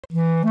So,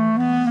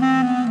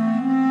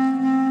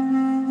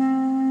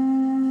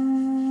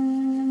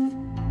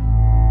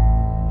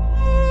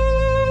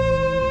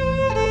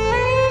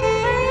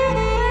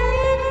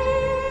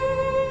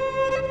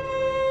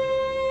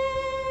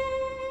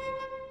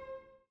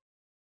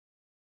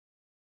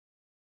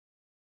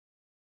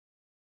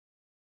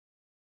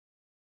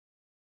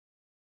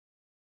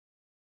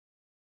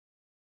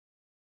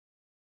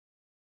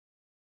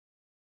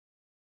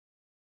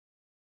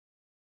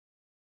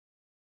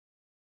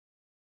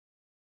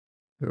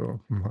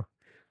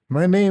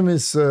 my name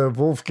is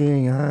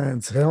Wolfgang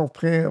Heinz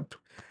Hellpap,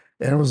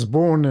 and I was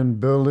born in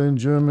Berlin,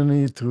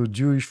 Germany, to a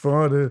Jewish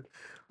father,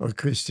 a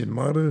Christian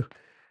mother,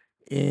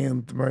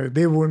 and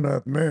they were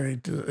not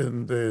married,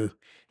 and it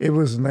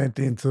was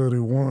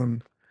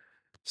 1931.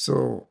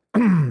 So,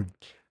 in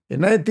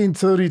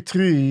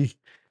 1933,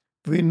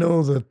 we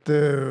know that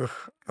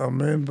a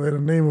man by the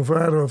name of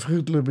Adolf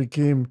Hitler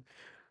became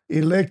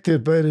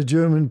elected by the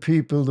German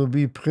people to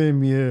be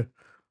premier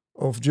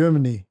of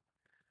Germany.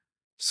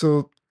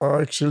 So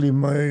actually,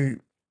 my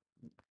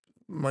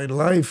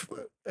life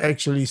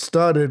actually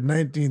started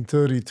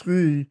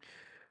 1933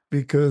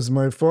 because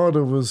my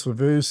father was a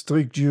very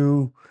strict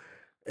Jew,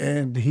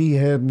 and he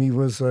had me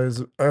as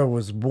I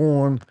was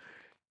born.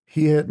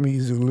 He had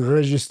me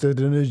registered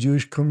in a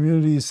Jewish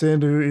community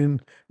center in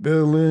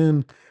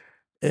Berlin,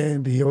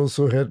 and he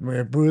also had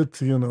my birth.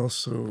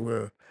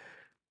 So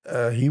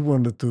he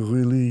wanted to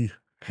really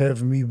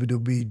have me to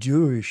be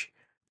Jewish.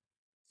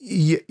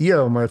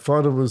 Yeah, my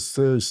father was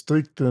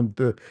strict, and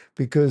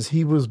because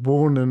he was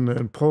born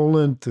in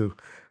Poland to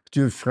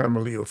Jewish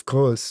family, of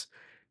course,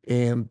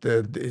 and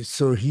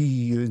so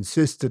he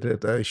insisted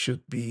that I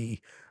should be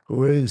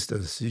raised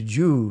as a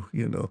Jew.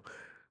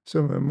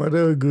 So my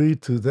mother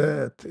agreed to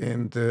that,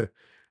 and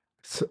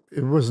so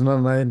it was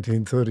not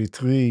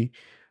 1933,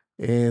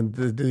 and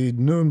the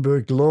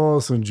Nuremberg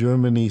laws in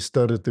Germany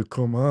started to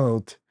come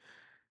out,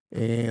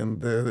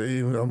 and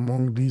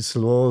among these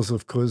laws,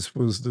 of course,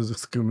 was the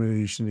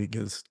discrimination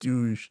against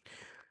Jewish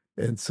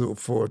and so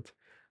forth.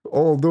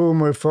 Although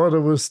my father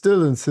was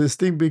still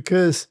insisting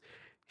because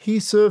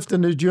he served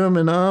in the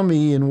German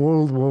army in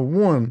World War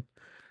One,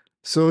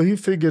 so he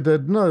figured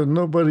that no,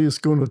 nobody is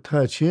going to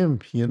touch him.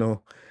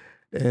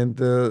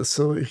 And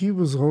so he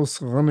was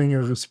also running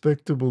a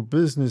respectable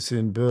business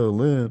in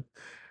Berlin.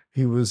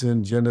 He was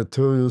in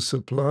janitorial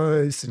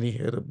supplies, and he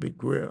had a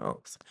big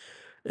warehouse,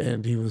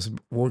 and he was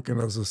working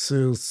as a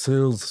sell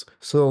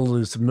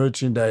his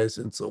merchandise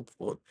and so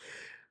forth.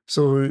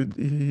 So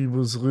he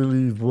was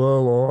really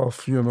well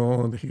off,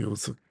 and he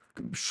was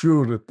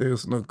sure that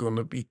there's not going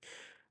to be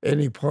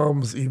any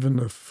problems, even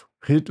if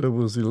Hitler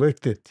was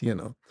elected.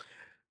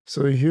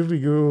 So here we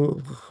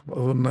go,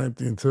 about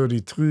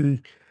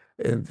 1933,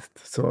 and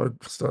so I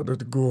started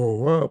to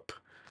grow up.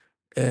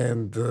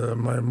 And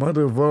my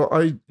mother, well,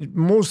 I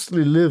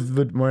mostly lived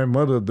with my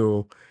mother,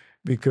 though,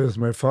 because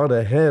my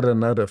father had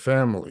another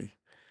family.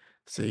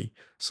 See,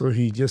 so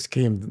he just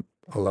came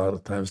a lot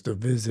of times to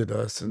visit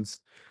us, and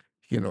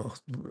you know,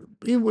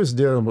 he was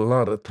there a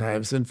lot of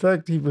times. In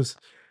fact, he was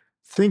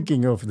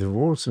thinking of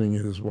divorcing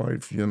his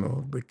wife,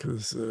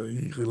 because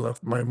he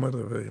loved my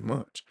mother very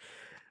much.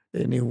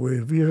 Anyway,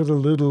 we had a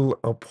little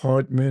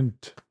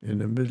apartment in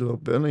the middle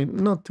of Berlin,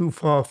 not too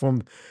far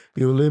from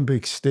the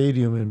Olympic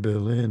Stadium in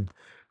Berlin,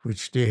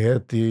 which they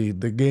had the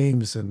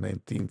games in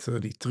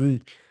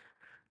 1933,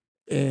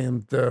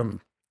 and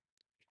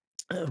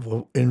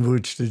in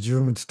which the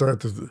Germans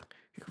started to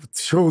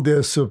show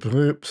their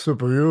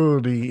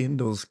superiority in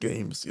those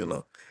games.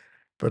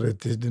 But it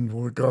didn't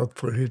work out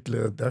for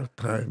Hitler at that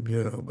time,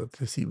 but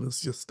he was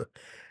just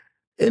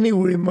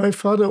Anyway, my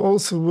father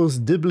also was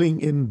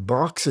dibbling in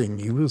boxing.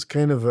 He was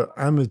kind of an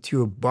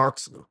amateur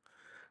boxer.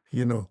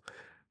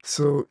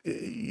 So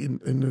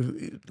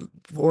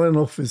one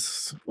of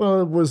his, well,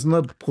 it was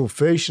not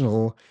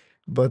professional,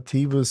 but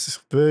he was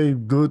very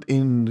good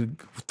in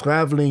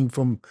traveling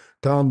from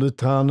town to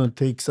town and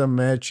take some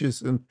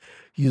matches, and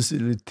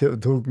usually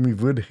took me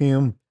with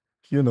him,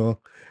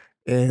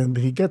 and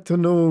he got to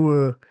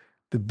know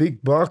the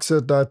big boxer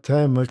at that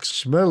time, Max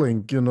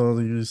Schmeling.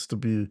 There used to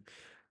be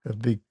a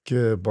big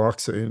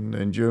boxer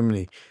in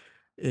Germany.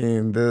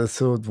 And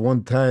so at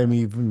one time,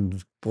 he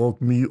even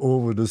brought me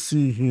over to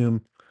see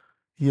him.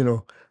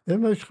 And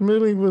Max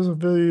Schmeling was a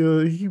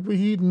very,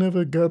 he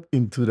never got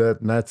into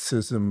that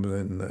Nazism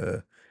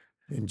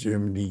in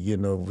Germany,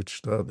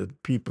 which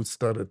people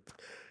started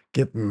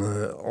getting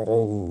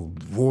all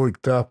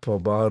worked up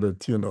about it.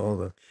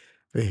 The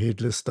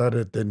Hitler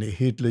started, then the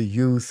Hitler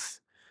Youth,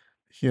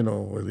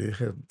 where they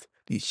had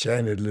these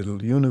shiny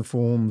little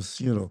uniforms.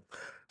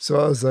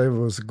 So as I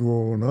was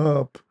growing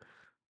up,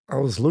 I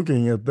was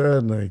looking at that,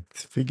 and I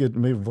figured,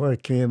 maybe why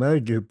can't I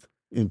get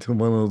into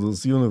one of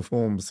those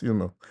uniforms?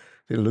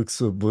 They look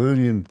so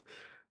brilliant,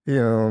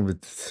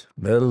 with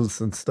medals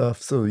and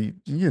stuff. So,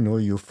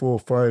 you're 4 or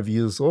 5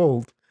 years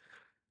old.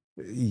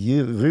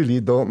 You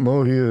really don't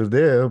know here or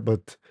there,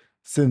 but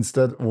since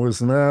that was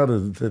now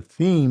the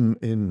theme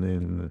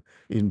in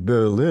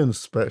Berlin,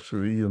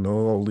 especially,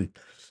 all the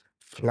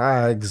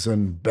flags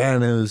and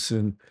banners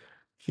and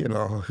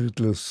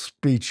Hitler's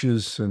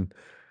speeches and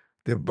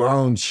the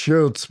brown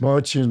shirts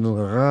marching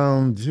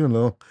around,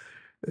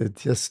 it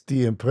just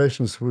the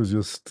impressions were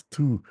just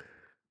too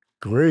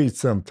great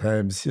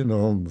sometimes.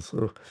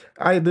 So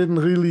I didn't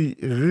really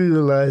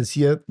realize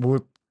yet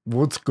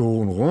what's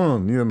going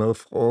on.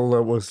 For all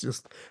that was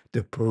just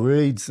the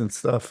parades and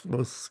stuff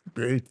was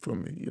great for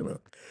me.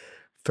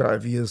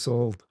 5 years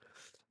old.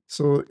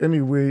 So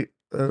anyway,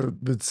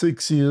 with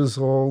 6 years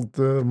old,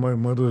 my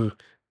mother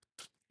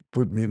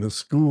put me in a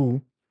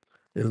school,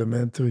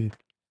 elementary.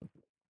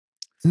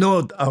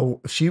 No,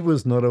 she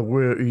was not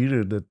aware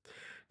either that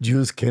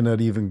Jews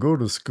cannot even go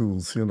to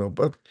schools.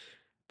 But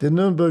the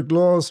Nuremberg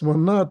laws were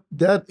not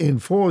that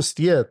enforced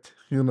yet.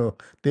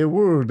 They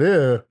were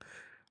there,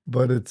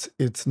 but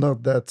it's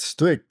not that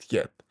strict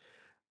yet.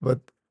 But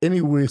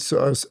anyway,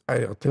 so I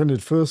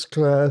attended first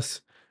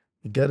class,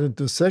 got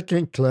into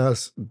second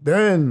class,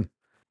 then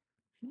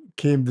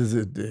came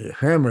the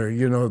hammer.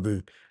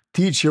 The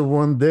teacher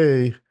one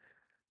day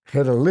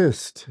had a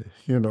list,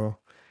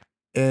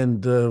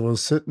 and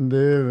was sitting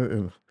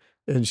there,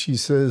 and she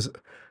says,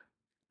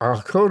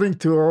 according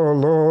to our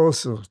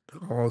laws,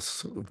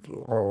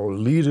 our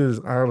leaders,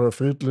 Adolf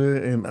Hitler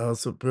and our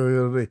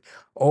superiority,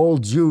 all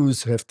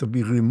Jews have to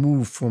be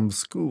removed from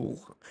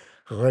school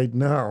right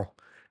now.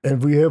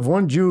 And we have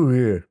one Jew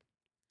here.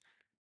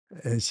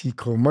 And she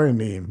called my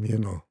name.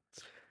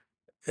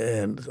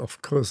 And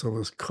of course, I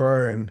was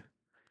crying.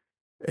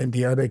 And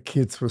the other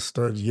kids would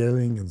start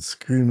yelling and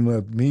screaming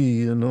at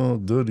me,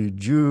 dirty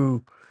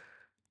Jew.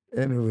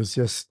 And it was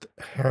just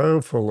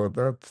horrible at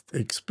that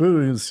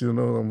experience. I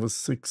was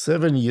 6,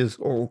 7 years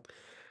old.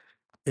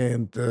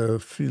 And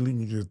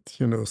feeling it.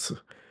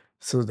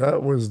 So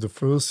that was the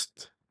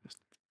first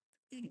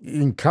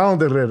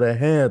encounter that I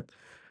had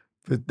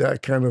with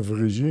that kind of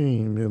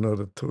regime,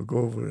 that took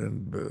over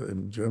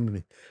in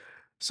Germany.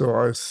 So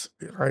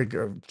I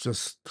got to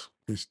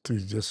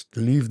just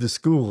leave the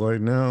school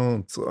right now.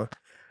 And so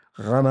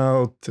I ran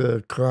out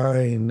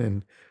crying,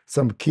 and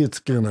some kids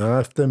came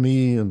after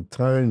me and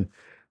trying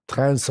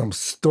some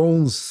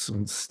stones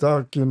and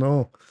stuck,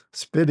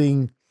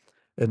 spitting.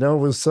 And there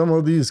was some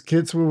of these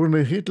kids were in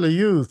the Hitler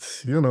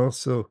Youth.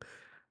 So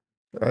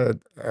I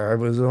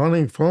was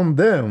running from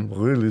them,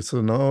 really.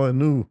 So now I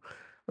knew.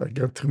 I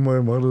got to my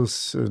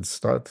mother's and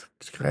start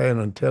crying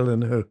and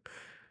telling her,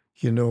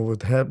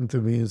 what happened to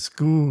me in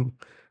school.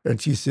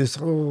 And she says,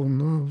 oh,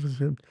 no,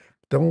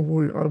 don't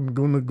worry, I'm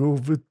going to go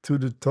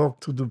to talk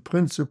to the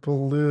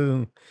principal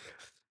there.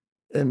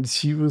 And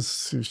she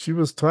was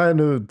trying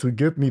to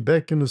get me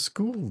back into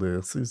school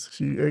there. So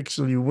she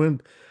actually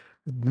went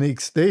the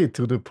next day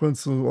to the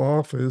principal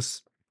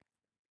office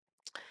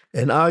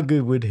and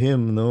argued with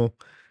him,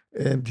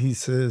 and he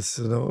says,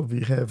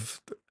 we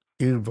have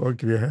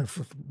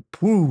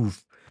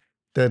proof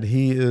that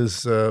he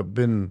has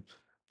been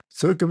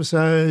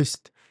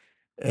circumcised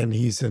and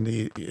he's in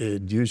the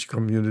Jewish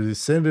community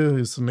center.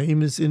 His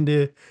name is in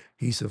there.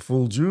 He's a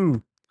full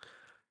Jew.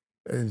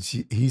 And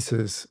he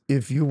says,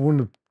 if you want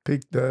to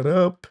pick that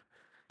up,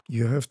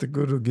 you have to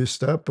go to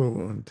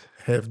Gestapo and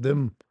have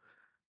them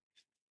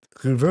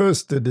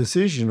reverse the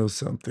decision or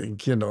something.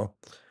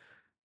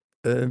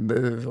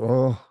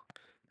 And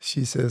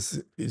she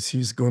says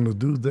she's going to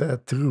do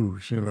that too.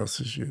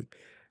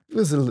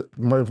 So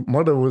my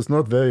mother was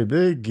not very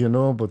big,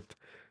 but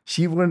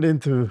she went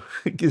into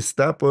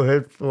Gestapo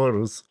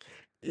headquarters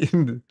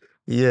in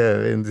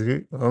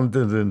London,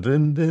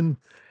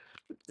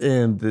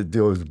 and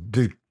those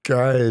big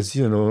guys,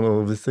 and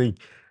everything.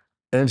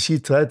 And she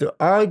tried to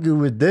argue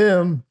with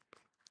them,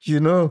 you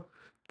know,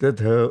 that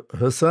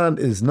her son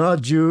is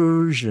not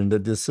Jewish and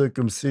that the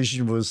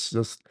circumcision was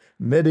just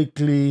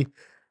medically,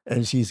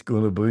 and she's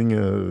going to bring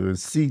a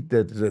receipt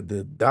that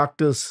the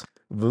doctors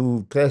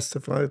will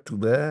testify to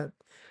that.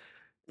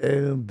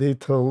 And they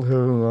told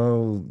her,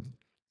 well,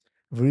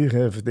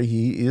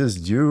 he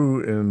is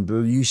Jew, and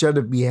you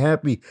should be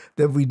happy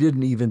that we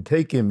didn't even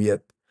take him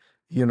yet.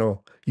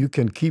 You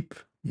can keep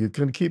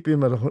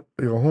him at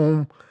your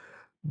home,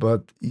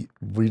 but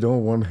we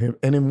don't want him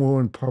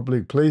anymore in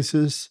public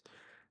places.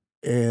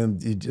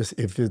 And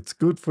if it's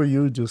good for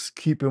you, just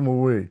keep him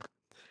away,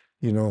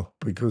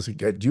 because he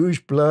got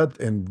Jewish blood,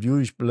 and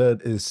Jewish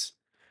blood is,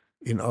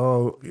 in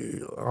our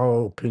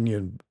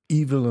opinion,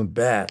 evil and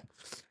bad.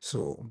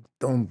 So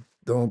don't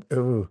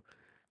ever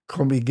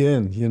come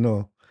again.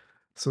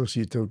 So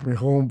she took me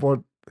home,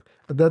 but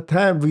at that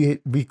time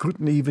we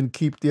couldn't even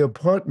keep the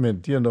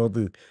apartment.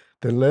 The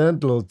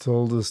landlord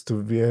told us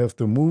we have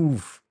to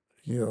move.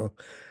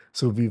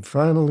 So we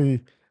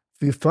finally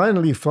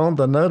found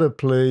another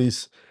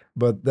place,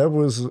 but that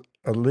was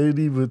a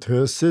lady with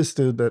her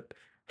sister that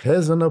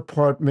has an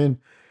apartment,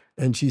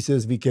 and she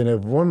says we can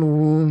have one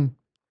room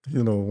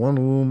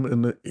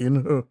in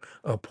her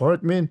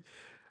apartment,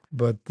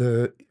 but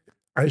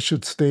I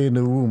should stay in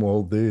the room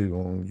all day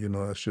long.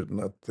 I should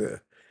not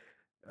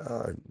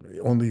uh,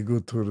 only go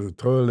to the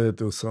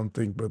toilet or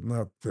something, but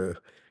not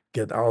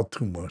get out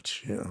too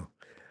much.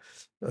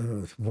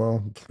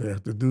 Well, I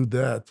have to do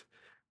that.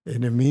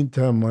 In the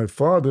meantime, my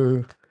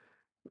father,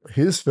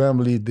 his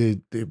family, they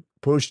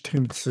pushed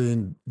him,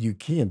 saying, "You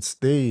can't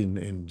stay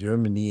in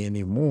Germany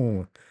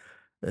anymore."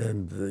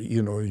 And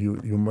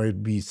you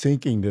might be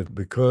thinking that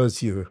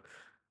because you're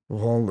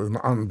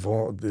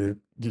involved,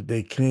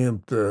 they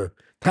can't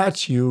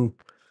touch you.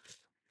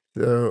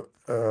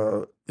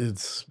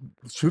 It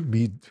should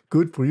be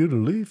good for you to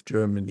leave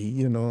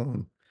Germany,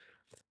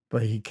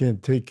 but he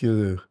can't take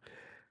you.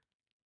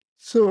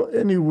 So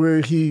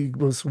anyway, he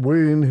was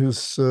weighing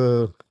his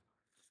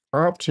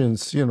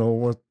options,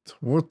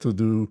 what to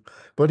do.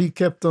 But he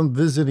kept on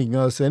visiting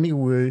us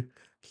anyway,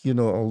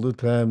 all the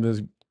time.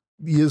 As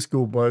years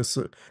go by,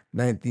 so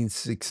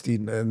 1960,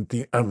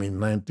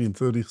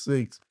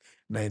 1936,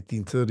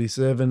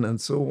 1937,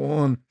 and so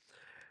on.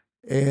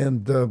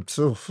 And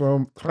so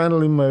from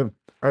finally,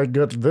 I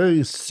got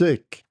very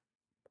sick.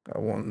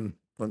 One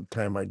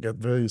time I got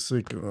very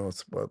sick, when I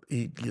was about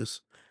 8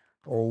 years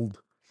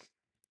old.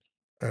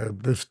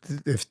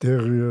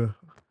 Diphtheria,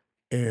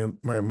 and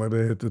my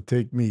mother had to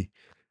take me.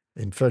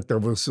 In fact, I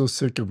was so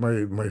sick,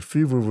 my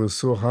fever was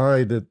so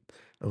high that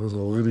I was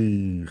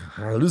already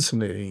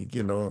hallucinating.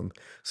 And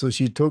so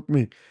she took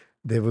me.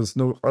 There was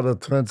no other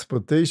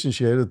transportation.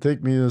 She had to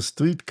take me in a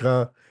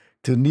streetcar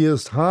to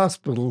nearest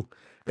hospital.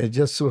 It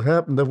just so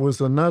happened that was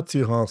a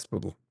Nazi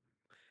hospital.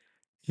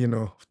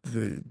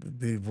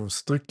 They were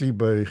strictly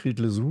by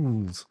Hitler's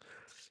rules.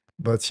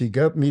 But she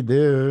got me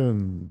there,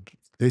 and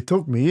they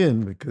took me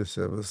in because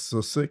I was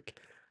so sick,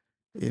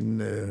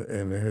 and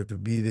I had to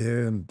be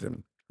there.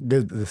 And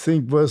the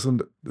thing was,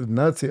 in the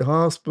Nazi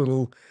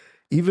hospital,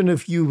 even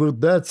if you were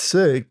that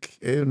sick,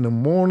 in the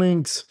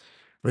mornings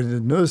when the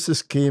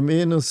nurses came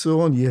in and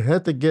so on, you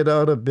had to get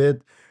out of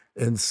bed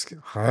and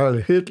Heil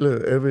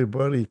Hitler,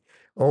 everybody,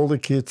 all the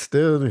kids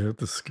there, they had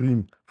to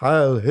scream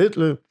Heil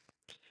Hitler.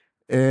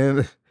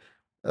 And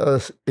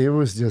it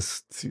was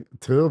just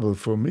terrible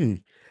for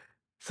me.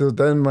 So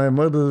then my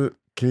mother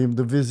came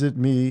to visit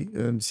me,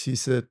 and she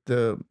said,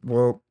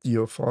 "Well,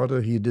 your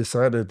father, he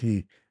decided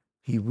he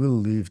will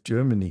leave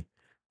Germany,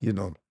 you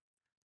know."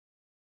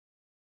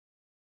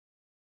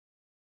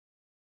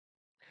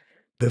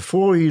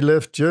 Before he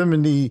left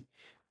Germany,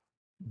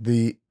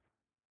 the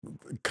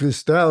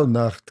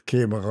Kristallnacht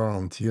came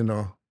around.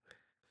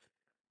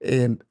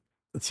 And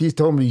she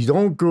told me,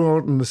 "Don't go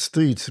out in the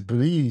streets,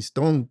 please.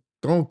 Don't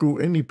go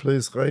any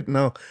place right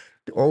now.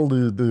 All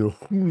the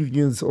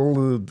hooligans, all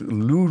the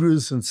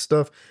looters and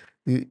stuff,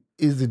 they're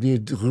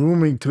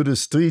roaming to the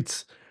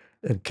streets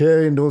and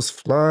carrying those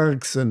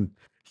flags and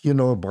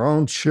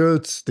brown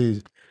shirts.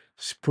 They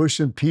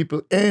pushing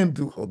people, and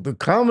the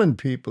common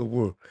people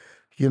were,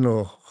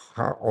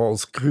 all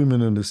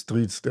screaming in the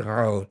streets, the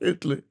Heil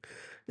Hitler,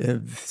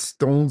 and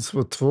stones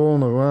were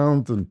thrown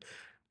around and."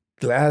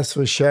 Glass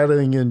was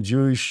shattering in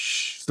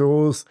Jewish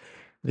stores.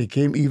 They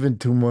came even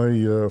to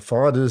my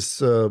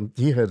father's.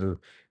 He had a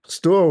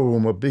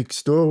storeroom, a big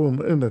storeroom,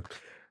 and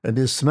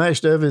they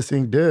smashed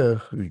everything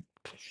there. We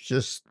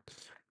just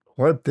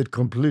wiped it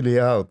completely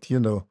out.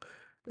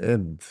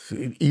 And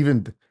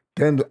even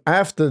then,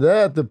 after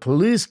that, the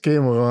police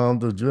came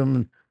around, the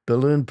German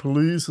Berlin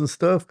police and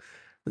stuff.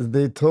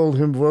 They told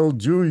him, "Well,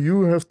 Jew,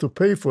 you have to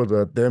pay for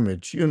that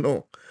damage.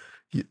 You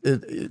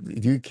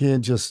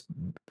can't just."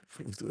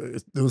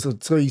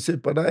 So he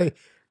said, "But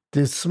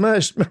they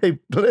smashed my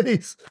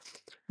place."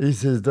 He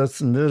says,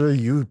 "That's never,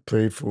 you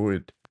pay for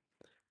it."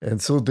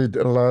 And so did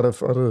a lot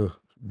of other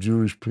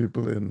Jewish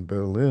people in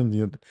Berlin.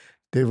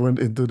 They went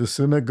into the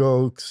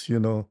synagogues,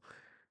 took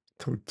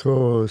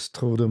Torahs,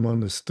 threw them on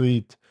the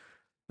street.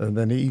 And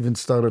then he even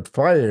started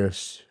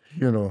fires,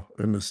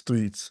 in the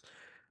streets,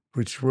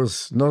 which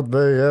was not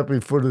very happy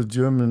for the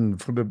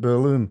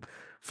Berlin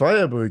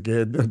fire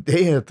brigade.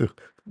 They had to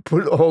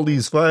put all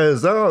these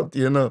fires out.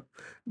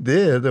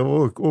 They had to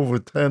work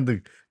overtime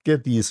to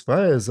get these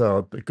fires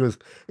out because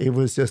it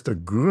was just a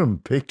grim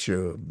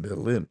picture of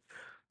Berlin.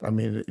 I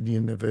mean, you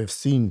never have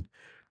seen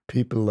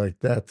people like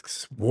that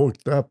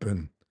worked up.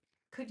 And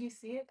Could you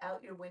see it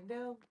out your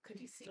window? Could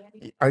you see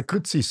any? I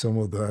could see some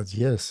of that,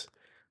 yes.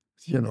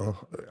 you know,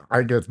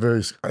 I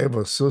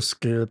was so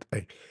scared.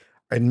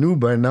 I knew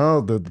by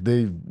now that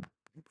they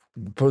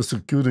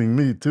persecuting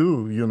me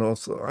too,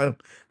 so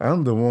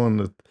I'm the one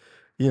that,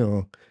 you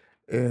know,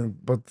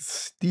 but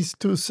these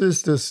two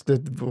sisters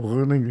that were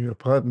running the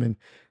apartment,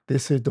 they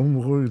said,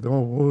 don't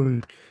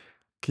worry,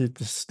 kid,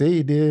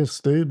 stay there,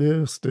 stay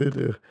there, stay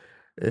there.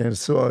 And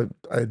so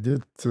I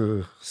did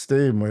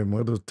stay. My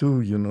mother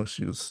too,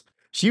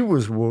 she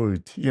was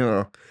worried,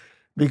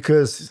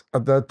 because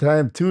at that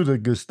time too, the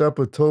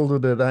Gestapo told her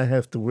that I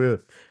have to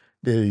wear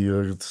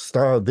the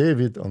Star of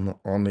David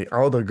on the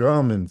outer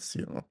garments.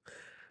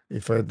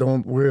 If I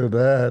don't wear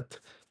that,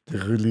 they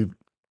really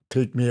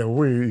take me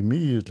away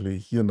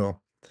immediately.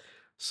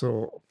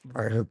 So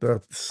I had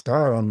that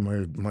star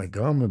on my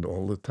garment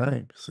all the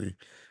time. See,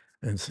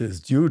 and it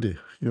says Judy,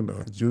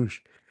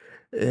 Jewish.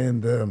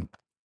 And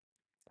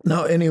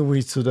now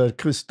anyway, so that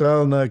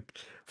Kristallnacht.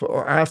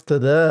 For after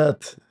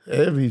that,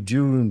 every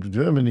Jew in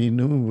Germany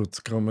knew what's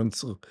coming.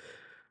 So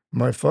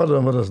my father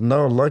was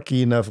now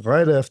lucky enough.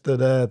 Right after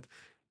that,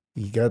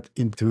 he got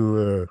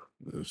into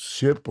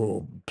ship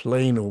or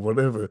plane or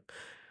whatever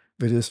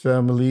with his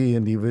family,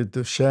 and he went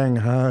to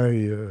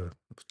Shanghai,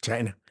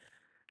 China.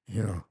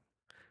 You know,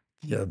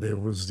 yeah, there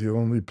was the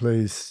only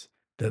place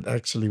that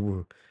actually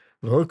were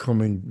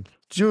welcoming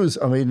Jews.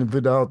 I mean,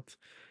 without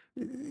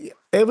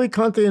every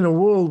country in the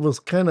world was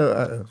kind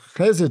of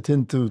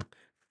hesitant to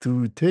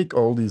take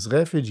all these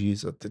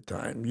refugees at the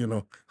time. You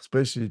know,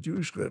 especially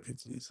Jewish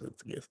refugees, I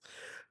guess.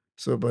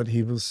 So, but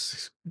he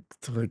was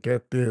to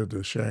get there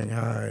to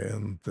Shanghai,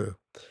 and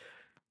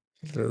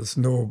there's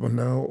no. But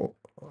now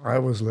I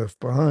was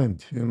left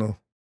behind. You know,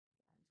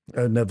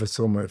 I never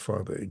saw my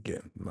father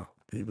again. No,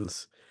 he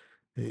was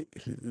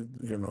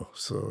you know,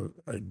 so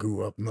I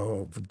grew up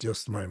now with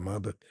just my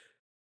mother.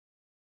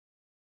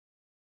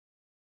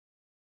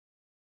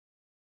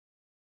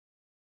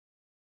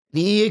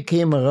 The year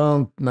came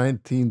around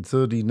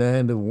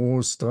 1939, the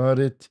war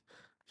started,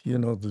 you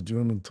know, the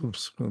German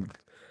troops, and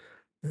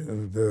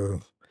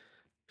the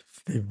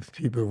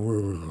people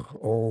were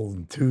all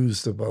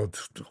enthused about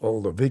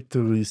all the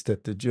victories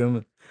that the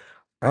German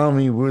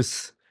army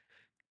was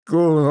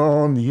going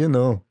on, you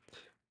know,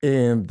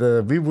 and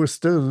we were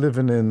still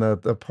living in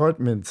that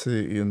apartment,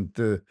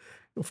 and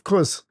of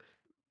course,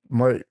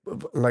 my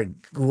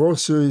like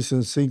groceries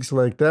and things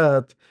like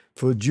that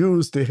for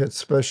Jews, they had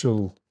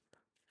special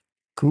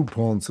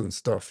coupons and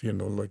stuff, you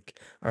know, like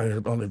I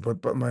had only,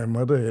 but my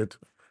mother had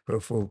her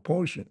full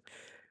portion.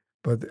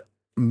 But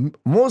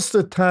most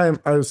of the time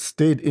I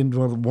stayed in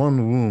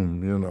one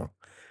room, you know.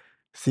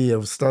 See,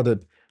 I've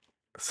started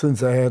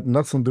since I had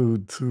nothing to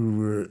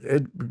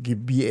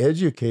be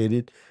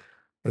educated.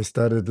 I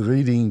started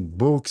reading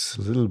books,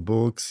 little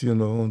books, you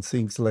know, and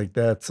things like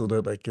that, so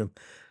that I can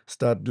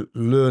start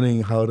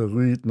learning how to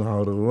read and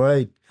how to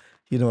write.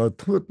 You know, I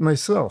taught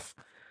myself.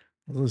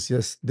 I was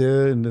just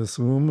there in this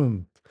room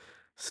and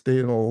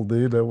staying all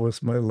day. That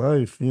was my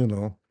life, you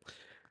know.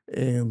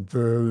 And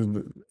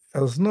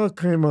as now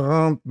came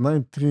around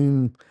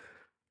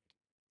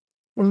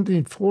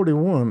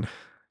 1941,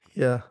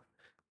 yeah,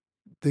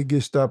 the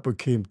Gestapo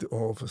came to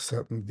all of a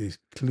sudden. They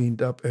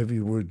cleaned up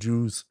everywhere.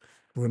 Jews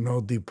were now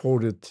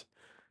deported.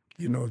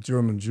 You know,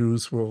 German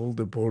Jews were all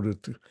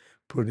deported,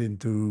 put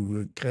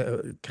into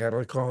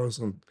cattle cars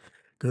and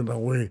gone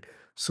away.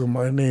 So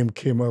my name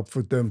came up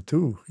with them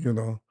too, you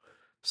know.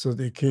 So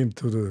they came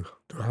to the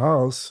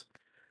house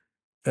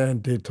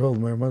and they told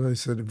my mother, they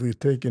said, we're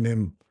taking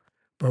him,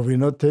 but we're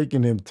not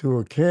taking him to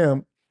a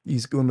camp.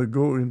 He's going to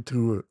go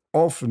into an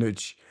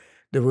orphanage.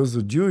 There was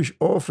a Jewish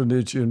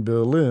orphanage in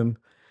Berlin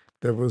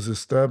that was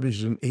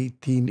established in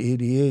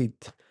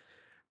 1888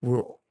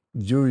 where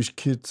Jewish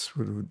kids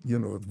were, you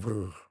know,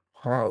 were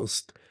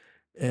housed,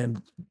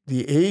 and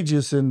the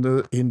ages in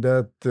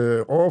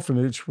that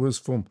orphanage was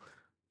from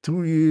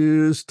 2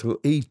 years to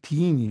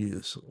 18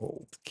 years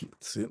old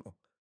kids. You know,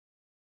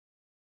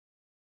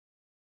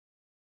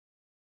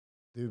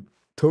 they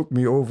took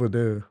me over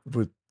there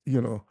with, you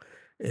know,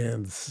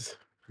 and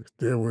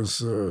there was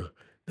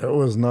that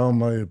was now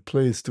my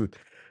place to,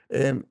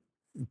 and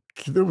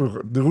the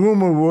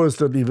rumor was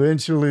that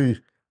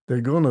eventually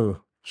they're gonna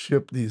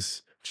ship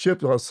us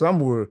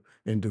somewhere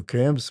into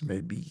camps,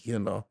 maybe, you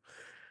know.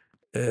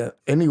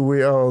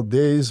 Anyway, our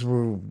days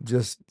were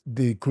just,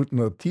 they could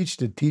not teach,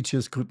 the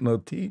teachers could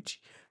not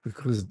teach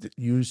because the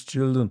Jewish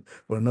children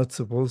were not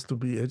supposed to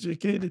be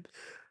educated.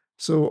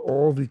 So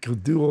all we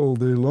could do all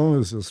day long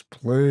is just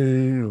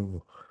play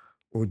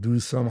or do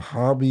some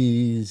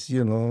hobbies,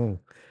 you know.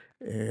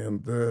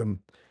 And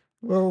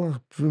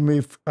well,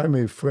 I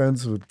made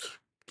friends with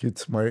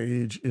kids my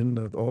age in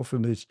that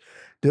orphanage.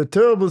 The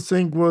terrible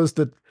thing was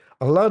that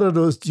a lot of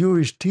those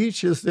Jewish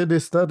teachers, they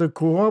started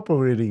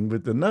cooperating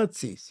with the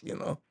Nazis, you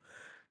know,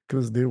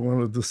 because they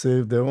wanted to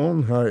save their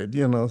own hide,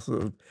 you know.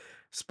 So,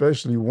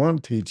 especially one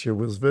teacher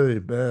was very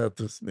bad.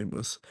 His name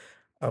was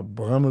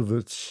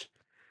Abramovich,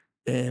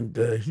 and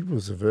he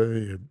was a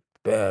very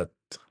bad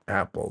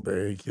apple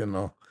there, you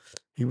know.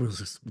 He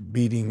was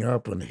beating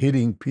up and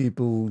hitting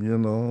people, you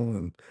know,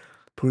 and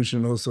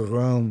pushing us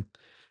around.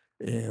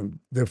 And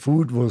the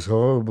food was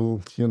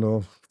horrible, you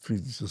know.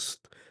 We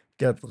just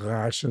got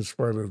rations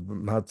by the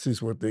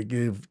Nazis, what they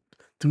gave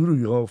to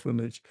the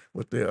orphanage,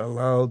 what they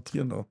allowed,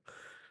 you know.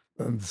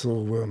 And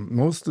so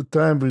most of the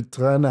time we're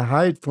trying to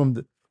hide from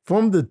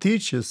the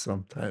teachers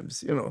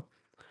sometimes, you know.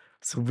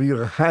 So we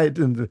hide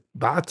in the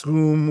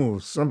bathroom or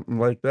something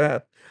like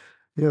that.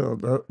 You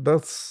know,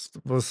 that's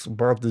was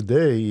about the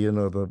day, you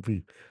know, that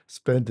we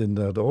spent in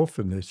that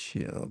orphanage.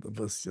 You know, that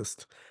was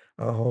just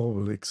a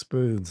horrible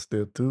experience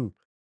there too.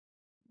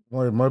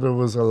 My mother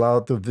was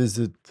allowed to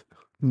visit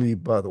me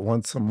about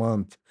once a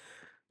month.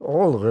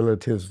 All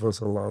relatives was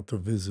allowed to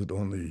visit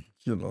only,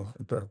 you know,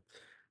 that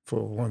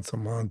for once a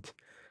month.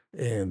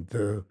 And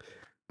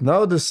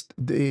now the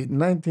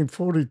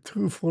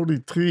 1942,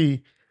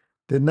 43,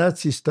 the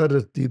Nazis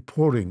started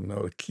deporting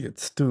now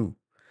kids too.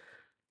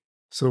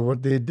 So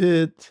what they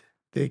did,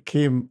 they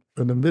came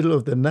in the middle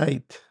of the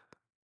night.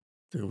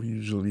 They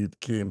usually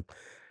came,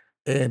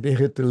 and they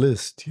hit the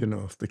list, you know,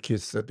 of the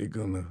kids that they're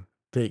gonna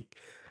take.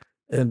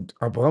 And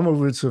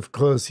Abramovich, of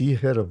course, he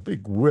had a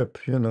big whip,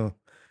 you know.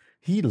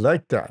 He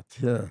liked that,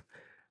 yeah.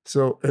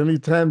 So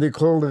anytime they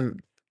called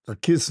a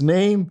kid's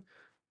name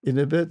in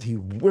the bed, he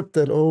whipped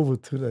that over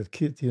to that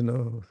kid,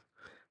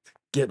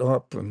 get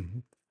up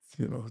and,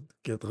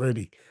 get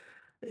ready.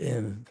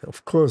 And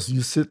of course,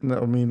 you sitting,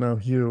 I mean, now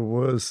here I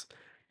was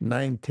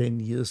 9, 10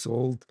 years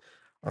old.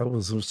 I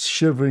was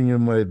shivering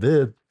in my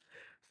bed,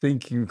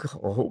 thinking,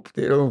 I hope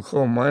they don't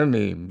call my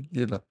name.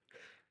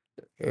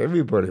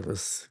 Everybody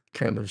was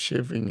kind of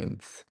shivering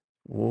and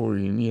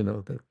worrying,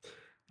 that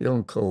they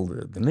don't call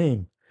the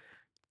name.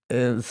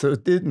 And so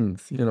it didn't,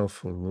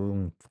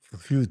 for a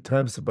few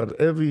times, but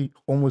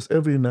almost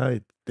every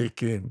night they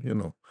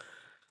came.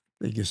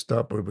 They just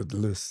stopped with the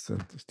list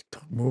and just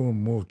took more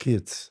and more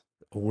kids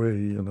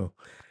away.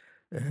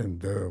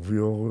 And we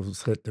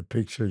always had the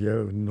picture,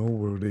 yeah, we know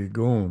where they're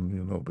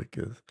going,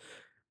 because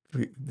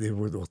they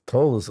were the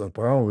tallest, and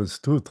Brown was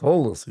too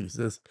tallest. He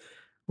says,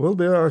 well,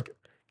 there are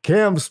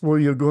camps where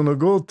you're going to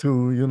go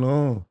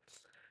to,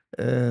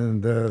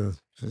 and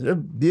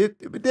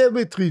they'll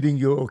be treating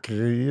you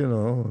okay.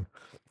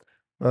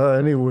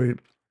 Anyway,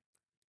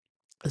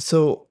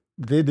 so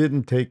they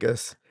didn't take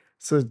us.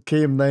 So it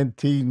came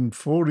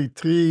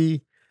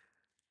 1943.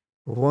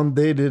 One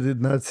day the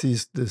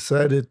Nazis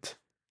decided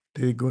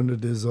they're going to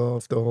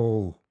dissolve the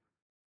whole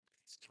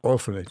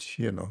orphanage.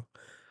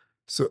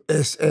 So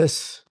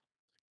SS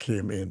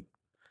came in,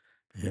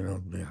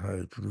 the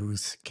high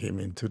Bruce came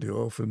into the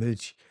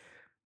orphanage,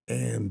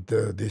 and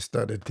they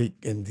started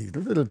taking the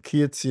little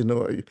kids.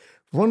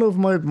 One of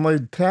my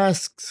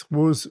tasks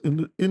was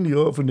in the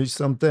orphanage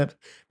sometimes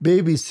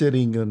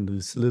babysitting on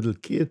these little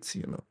kids,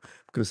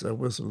 because I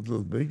was a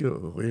little bigger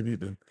already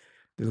than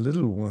the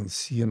little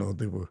ones, they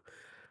were.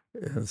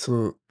 And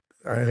so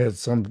I had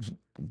some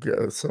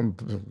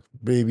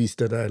babies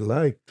that I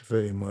liked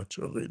very much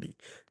already.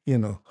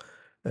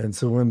 And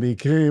so when they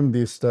came,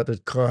 they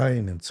started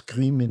crying and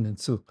screaming, and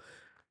so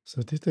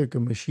they took a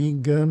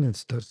machine gun and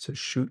started to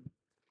shoot.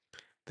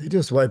 They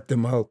just wiped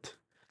them out.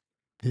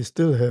 They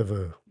still have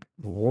a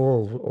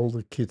wall with all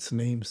the kids'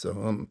 names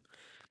on.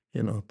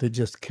 They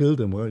just killed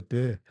them right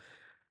there.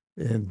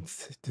 And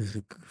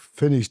they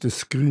finished the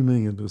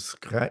screaming and the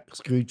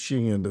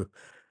screeching and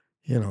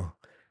you know,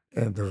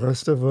 and the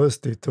rest of us,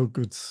 they took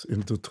it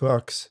into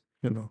trucks.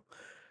 And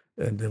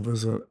there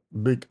was a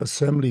big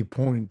assembly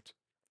point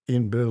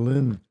in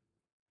Berlin.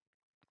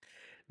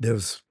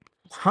 There's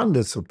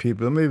hundreds of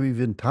people, maybe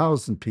even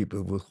 1,000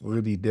 people were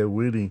already there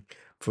waiting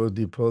for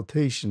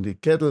deportation.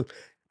 The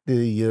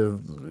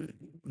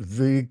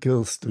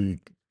vehicles, the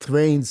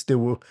trains, they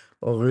were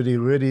already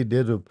ready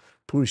there to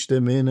push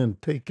them in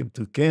and take them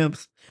to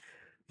camps.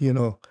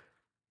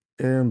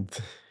 And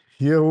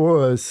here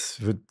was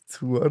with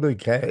two other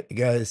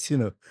guys,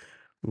 who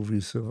we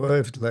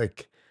survived,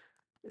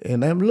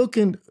 and I'm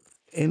looking,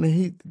 and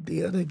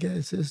the other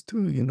guy says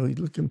too, he's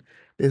looking,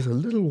 there's a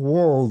little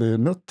wall there,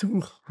 not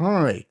too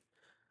high,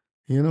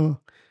 you know.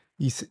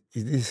 You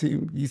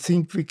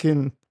think we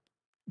can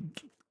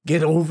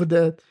get over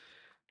that?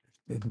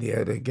 And the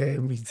other guy,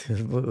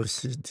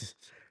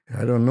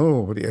 I don't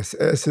know, but the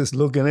SS is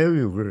looking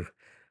everywhere.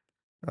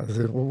 I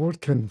said, well,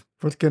 what can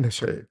I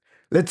say?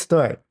 Let's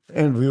try.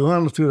 And we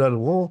ran through that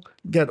wall,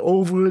 got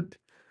over it,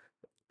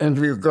 and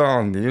we're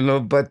gone.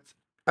 But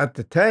at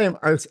the time,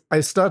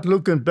 I start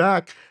looking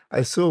back.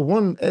 I saw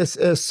one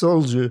SS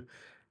soldier.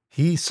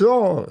 He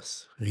saw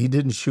us. He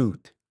didn't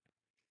shoot.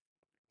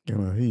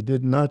 He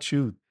did not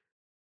shoot.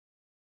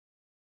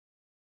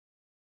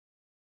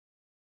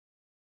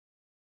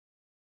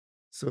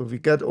 So we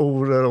got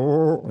over that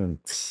wall and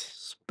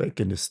back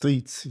in the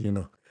streets.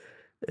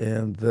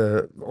 And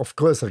of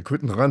course, I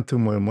couldn't run to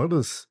my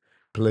mother's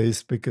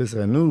place because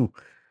I knew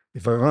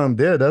if I run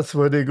there, that's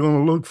where they're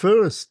going to look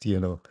first.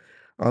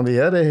 On the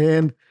other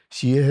hand,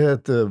 she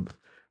had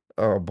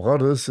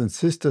brothers and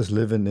sisters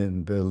living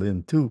in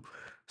Berlin too.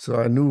 So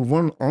I knew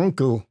one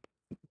uncle,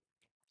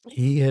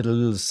 he had a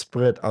little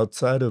spread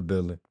outside of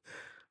Berlin,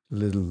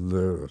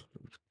 little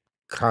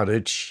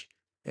cottage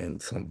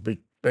and some big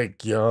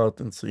backyard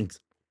and things.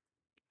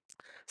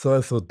 So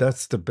I thought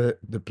that's the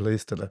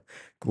place that I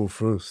go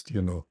first.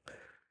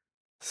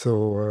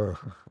 So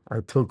I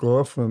took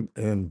off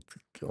and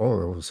it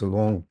was a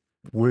long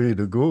way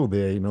to go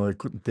there. I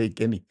couldn't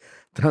take any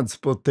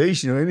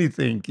transportation or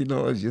anything.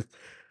 I just,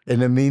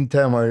 in the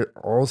meantime, I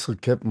also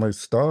kept my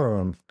star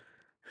on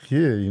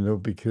here,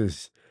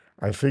 because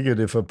I figured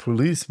if a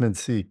policeman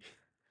see,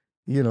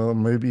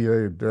 maybe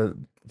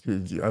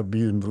I'd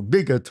be in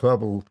bigger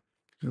trouble,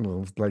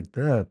 like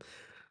that.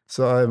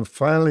 So I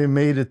finally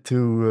made it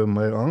to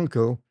my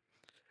uncle,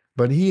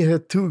 but he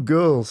had two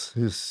girls,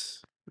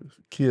 his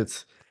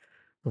kids.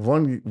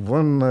 One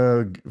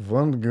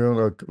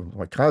girl,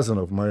 my cousin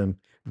of mine,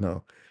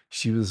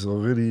 she was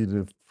already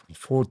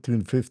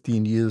 14,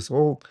 15 years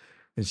old,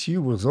 and she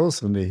was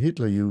also in the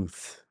Hitler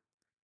Youth.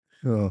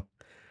 You know,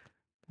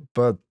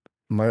 but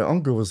my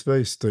uncle was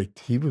very strict.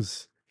 He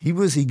was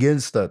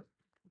against that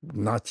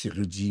Nazi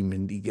regime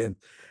and again.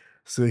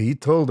 So he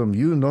told them,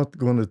 "You're not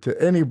going to tell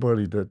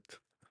anybody that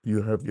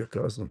you have your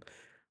cousin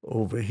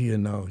over here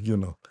now."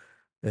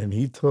 And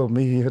he told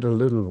me he had a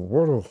little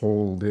water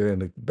hole there in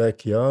the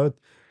backyard.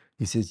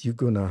 He says, you're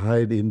going to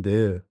hide in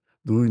there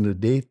during the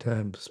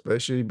daytime,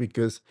 especially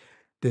because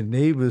the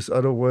neighbors,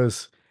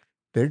 otherwise,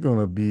 they're going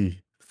to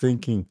be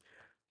thinking,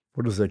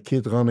 what is that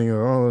kid running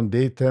around in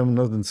daytime,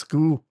 not in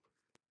school?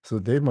 So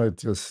they might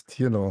just,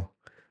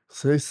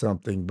 say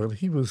something. But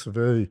he was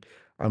very,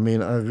 I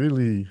mean, I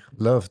really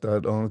loved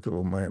that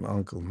uncle. My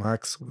uncle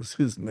Max was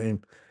his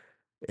name.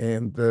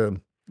 And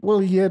well,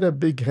 he had a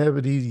big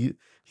habit.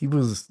 He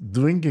was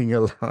drinking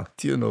a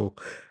lot,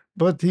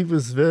 but he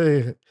was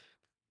very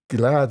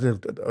glad.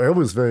 I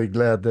was very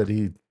glad that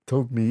he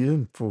took me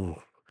in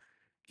for.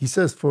 He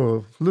says for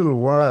a little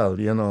while,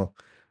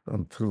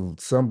 until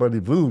somebody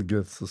will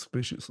get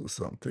suspicious or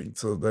something.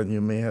 So then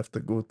you may have to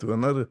go to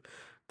another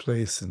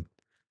place and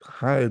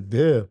hide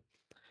there.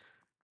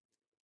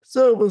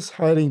 So I was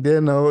hiding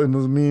there now. In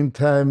the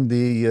meantime,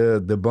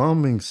 the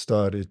bombing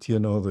started.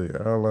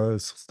 The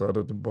Allies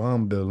started to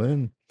bomb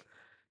Berlin,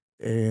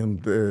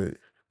 and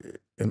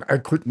I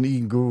couldn't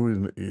even go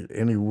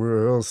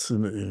anywhere else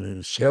in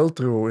a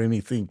shelter or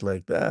anything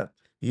like that,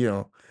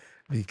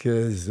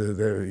 because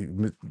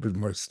with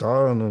my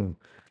star on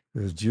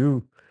as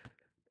Jew.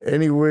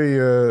 Anyway,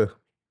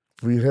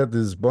 we had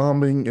this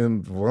bombing,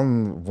 and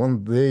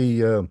one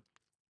day,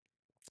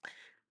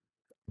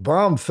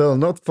 bomb fell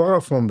not far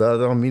from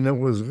that. I mean, it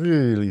was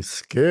really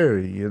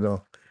scary.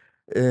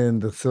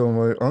 And so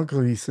my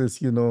uncle, he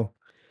says,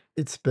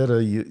 it's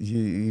better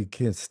you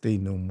can't stay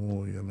no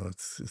more.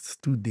 It's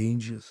too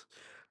dangerous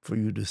for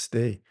you to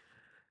stay.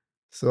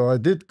 So I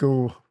did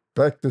go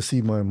back to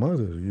see my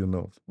mother.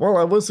 Well,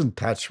 I was in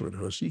touch with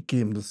her. She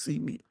came to see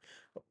me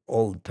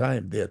all the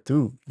time there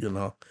too.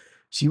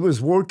 She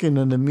was working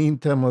in the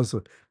meantime as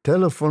a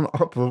telephone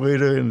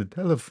operator in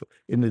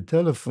the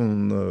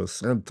telephone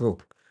center.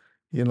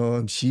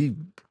 And she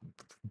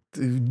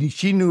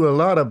knew a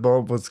lot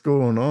about what's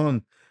going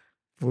on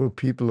for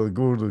people who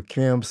go to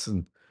camps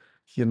and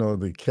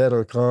the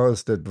cattle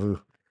cars that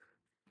were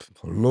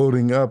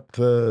loading up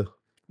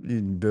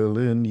in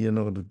Berlin,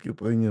 to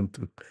bring them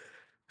to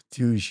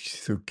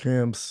Jewish to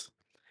camps.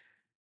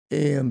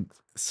 And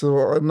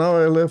so now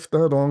I left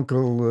that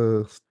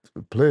uncle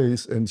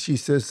place, and she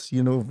says,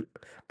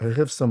 I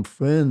have some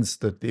friends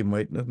that they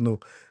might not know.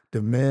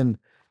 The man,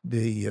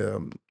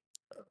 the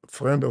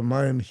friend of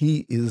mine,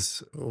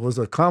 was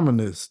a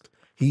communist.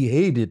 He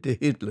hated the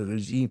Hitler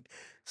regime,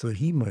 so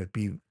he might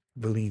be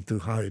willing to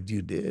hide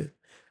you there.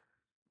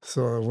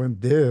 So I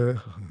went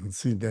there and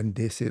see, then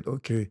they said,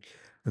 okay.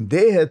 And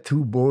they had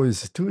two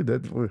boys too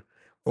that were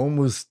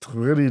almost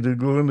ready to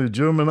go in the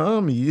German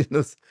army,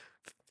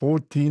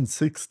 14,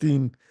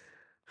 16,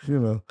 you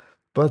know.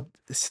 But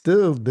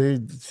still, they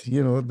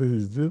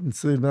didn't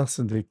say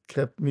nothing. They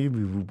kept me.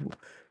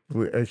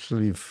 We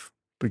actually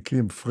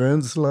became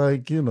friends,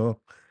 So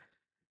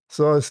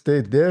I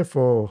stayed there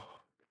for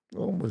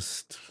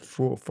almost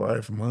 4 or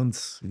 5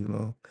 months.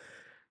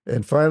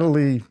 And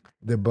finally,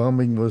 the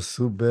bombing was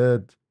so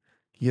bad,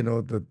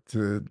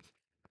 that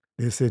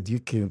they said, you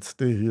can't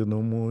stay here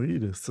no more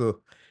either.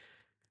 So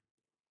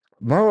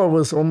now I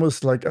was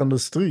almost like on the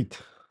street.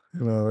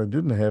 I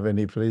didn't have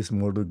any place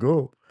more to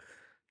go.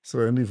 So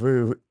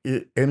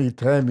any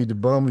time the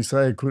bombing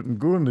side, I couldn't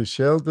go in the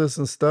shelters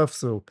and stuff.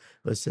 So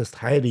I was just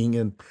hiding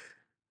in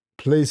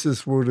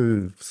places where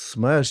they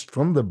smashed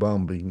from the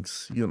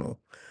bombings.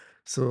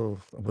 So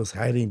I was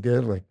hiding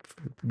there like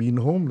being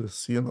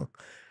homeless.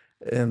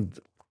 And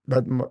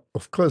but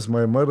of course,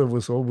 my mother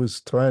was always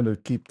trying to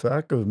keep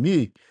track of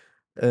me,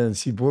 and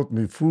she bought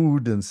me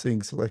food and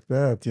things like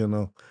that.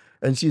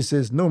 And she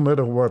says, no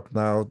matter what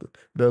now,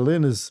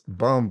 Berlin is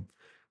bombed.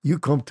 You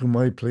come to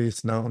my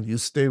place now and you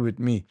stay with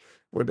me.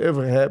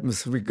 Whatever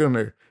happens, we're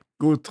gonna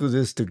go through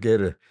this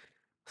together.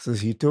 So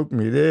she took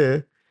me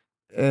there,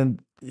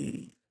 and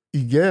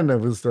again, there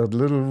was that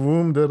little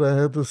room that I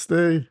had to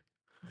stay,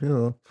 you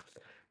know.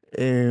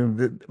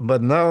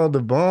 But now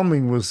the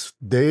bombing was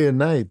day and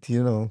night.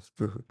 The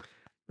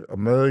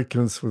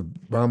Americans were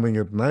bombing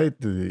at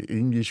night, the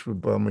English were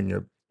bombing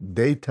at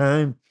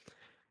daytime.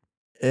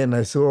 And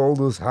I saw all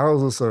those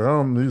houses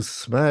around me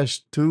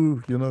smashed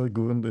too,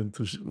 going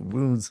into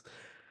ruins.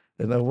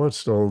 And I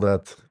watched all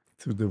that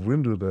through the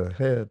window that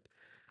I had.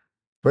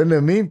 But in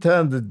the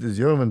meantime, the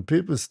German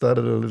people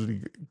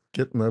started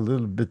getting a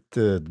little bit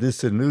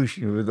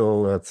disillusioned with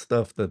all that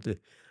stuff that they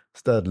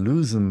start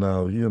losing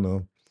now,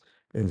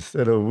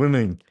 instead of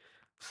winning.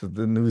 So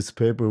the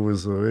newspaper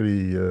was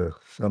already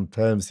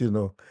sometimes.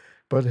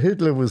 But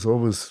Hitler was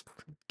always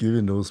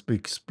giving those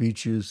big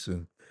speeches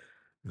and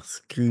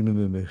screaming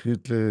in the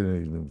Hitler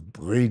and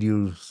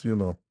radios.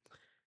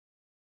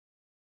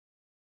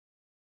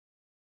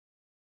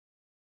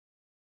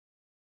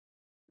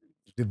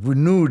 We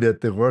knew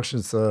that the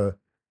Russians are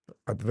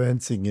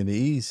advancing in the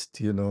East,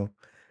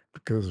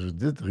 because we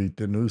did read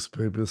the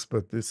newspapers,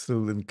 but they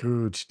still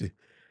encouraged the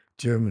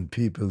German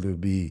people to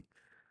be,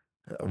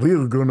 we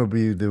were going to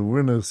be the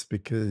winners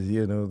because,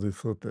 they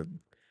thought that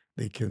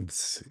they can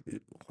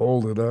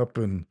hold it up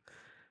and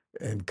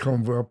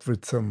come up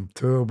with some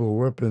terrible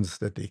weapons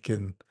that they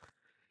can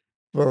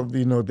Well,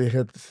 they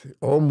had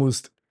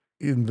almost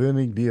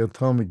inventing the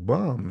atomic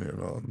bomb,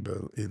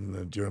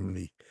 in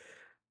Germany.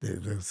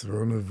 There's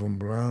Werner von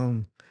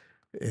Braun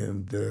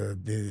and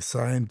the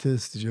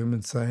scientists, the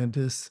German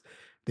scientists,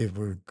 they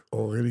were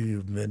already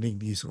inventing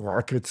these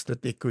rockets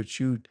that they could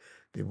shoot.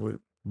 They were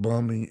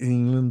bombing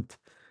England.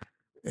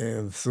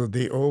 And so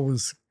they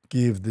always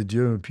gave the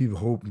German people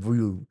hope.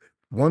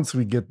 Once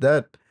we get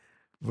that,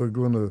 we're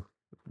going to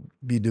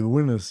be the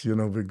winners. We're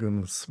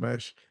going to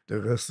smash the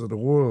rest of the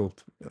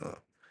world.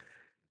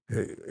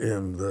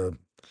 And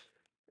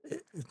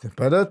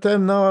by that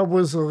time, now I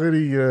was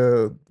already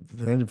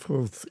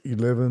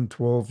 11,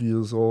 12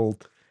 years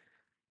old.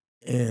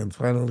 And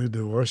finally,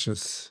 the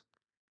Russians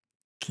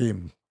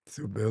came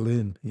to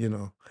Berlin.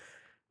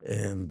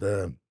 And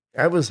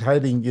I was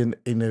hiding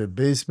in a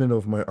basement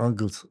of my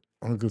uncle's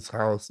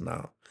house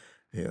now.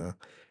 Yeah.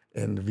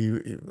 And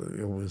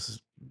it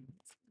was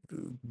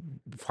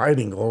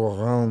fighting all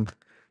around.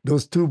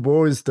 Those two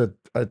boys that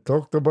I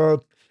talked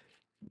about,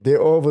 they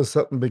all of a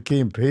sudden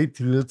became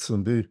patriots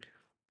and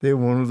they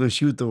wanted to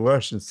shoot the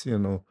Russians.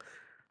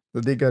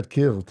 But they got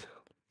killed.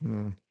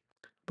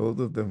 Both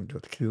of them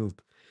got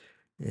killed.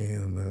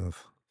 And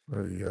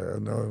yeah,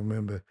 now I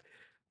remember.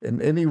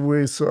 And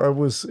anyway, so I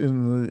was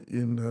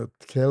in a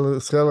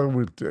cellar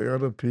with the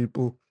other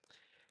people,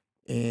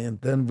 and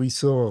then we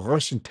saw a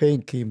Russian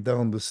tank came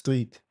down the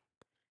street,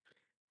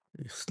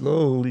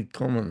 slowly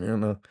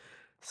coming.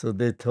 So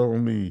they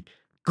told me,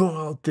 "Go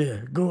out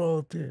there, go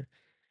out there."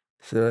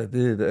 So I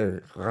did.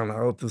 I ran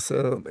out the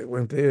cell. They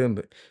went there,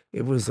 and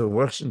it was a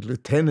Russian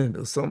lieutenant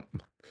or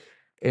something.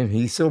 And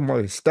he saw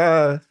my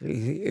star,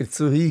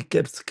 so he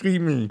kept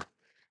screaming,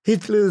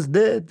 "Hitler's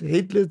dead!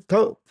 Hitler's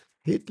tot!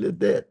 Hitler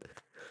dead!"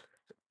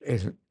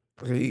 And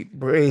he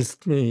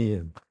braced me,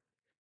 and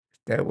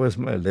that was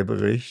my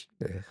liberation.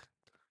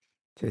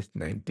 Just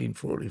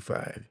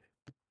 1945,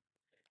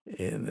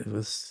 and it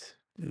was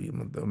the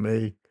month of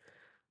May,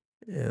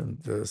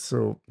 and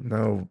so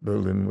now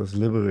Berlin was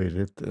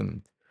liberated.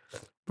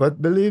 But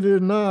believe it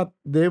or not,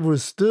 they were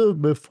still,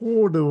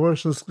 before the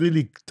Russians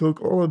really took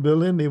all of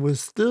Berlin, they were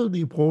still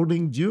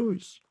deporting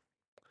Jews.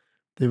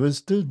 They were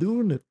still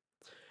doing it.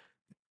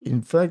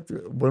 In fact,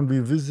 when we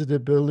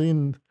visited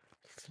Berlin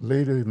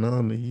later in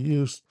the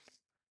years,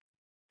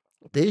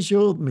 they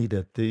showed me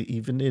that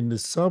even in the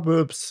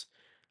suburbs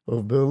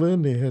of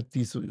Berlin, they had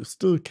these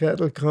still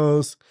cattle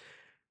cars,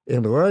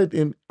 and right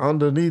in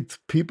underneath,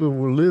 people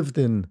who lived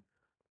in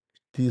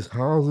these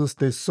houses.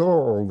 They saw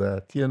all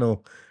that,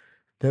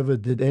 never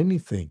did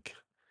anything.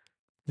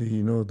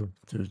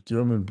 The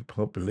German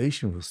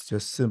population was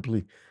just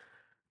simply,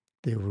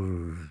 they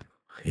were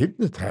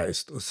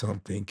hypnotized or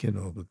something.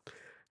 But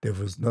there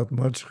was not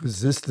much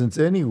resistance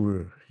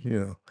anywhere.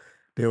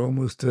 They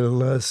almost to the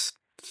last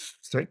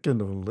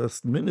second or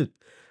last minute,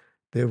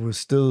 they were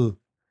still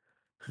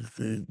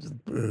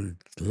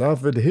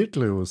love at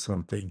Hitler or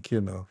something.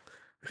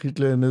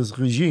 Hitler and his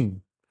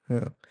regime.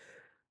 Yeah.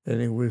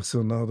 Anyway,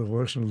 so now the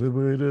Russian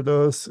liberated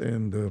us,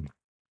 and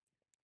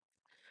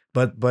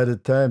but by the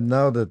time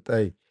now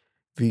that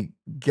we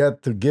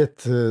got to get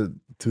to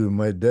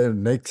my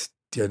next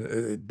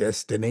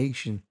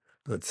destination,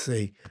 let's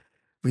say,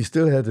 we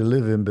still had to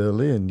live in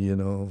Berlin.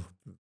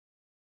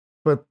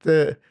 But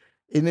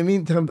in the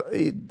meantime,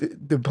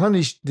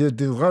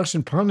 the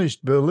Russian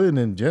punished Berlin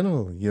in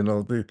general.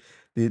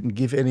 They didn't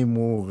give any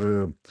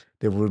more.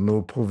 There were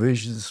no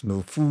provisions,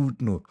 no food,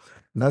 no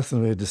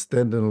nothing. We had to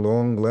stand in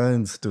long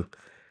lines to.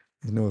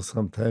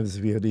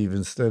 Sometimes we had to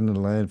even stand in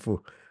line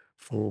for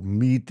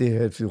meat. They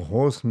had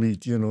horse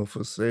meat,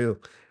 for sale.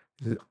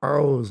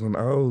 Hours and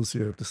hours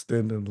you have to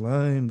stand in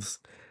lines.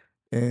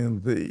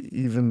 And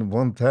even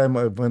one time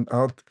I went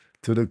out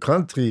to the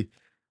country.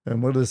 My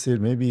mother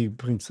said, maybe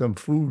bring some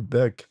food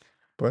back.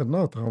 But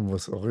not, I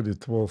was already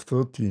 12,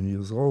 13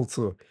 years old.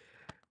 So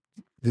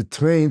the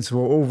trains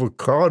were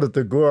overcrowded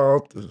to go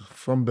out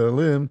from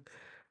Berlin.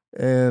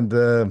 And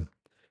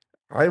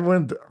I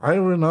went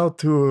out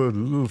to a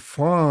little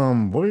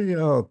farm way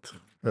out,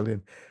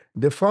 Berlin.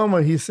 The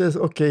farmer, he says,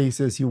 okay, he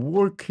says, you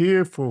work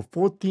here for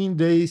 14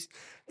 days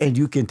and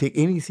you can take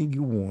anything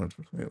you want.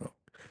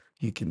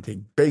 You can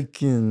take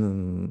bacon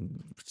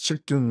and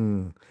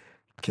chicken,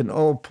 can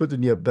all put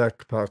in your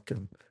backpack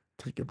and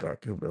take it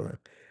back to Berlin.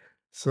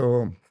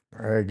 So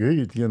I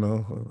agreed.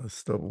 I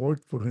still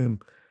worked for him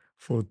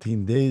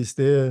 14 days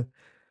there.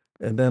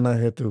 And then I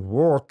had to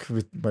walk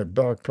with my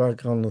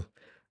backpack on.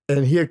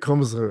 And here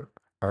comes a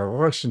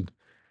Russian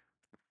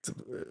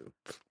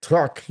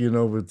truck,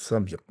 with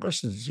some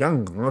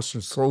young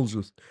Russian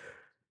soldiers.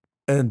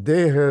 And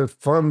they had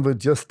fun with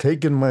just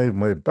taking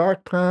my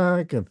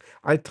backpack. And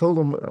I told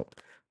them,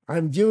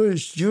 I'm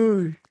Jewish,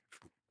 Jew.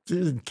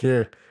 Didn't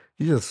care.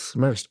 He just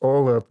smashed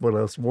all that what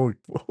I was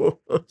working for.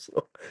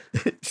 So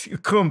you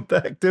come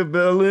back to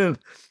Berlin.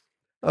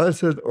 I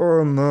said,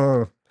 oh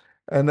no.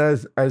 And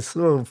I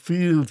saw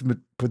fields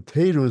with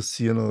potatoes.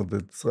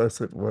 So I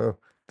said, well,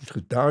 if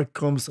the dark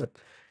comes, I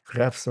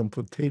grab some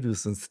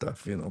potatoes and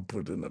stuff,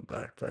 put in the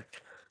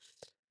backpack.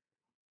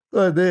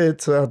 So I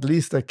did. So at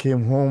least I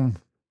came home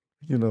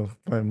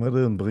my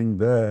mother and bring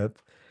that.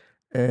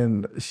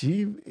 And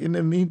she, in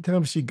the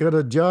meantime, she got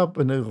a job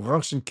in a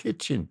Russian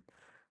kitchen,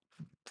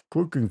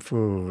 cooking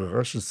for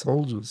Russian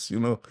soldiers.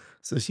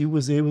 So she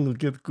was able to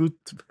get good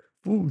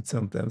food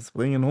sometimes,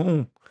 bringing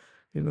home.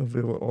 We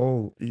were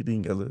all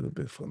eating a little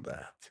bit from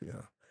that.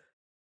 Yeah.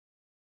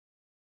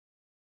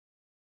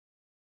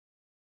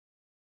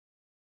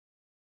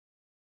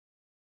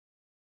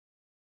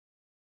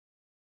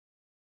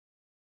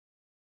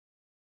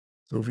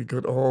 So we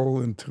got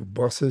all into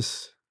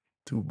buses,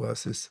 2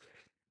 buses.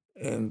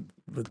 And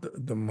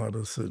the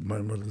mother said,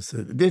 my mother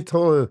said, they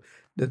told her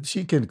that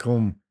she can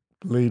come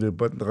later,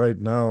 but right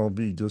now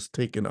be just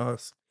taking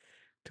us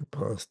to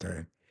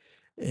Palestine.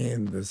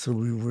 And so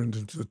we went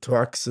into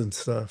trucks and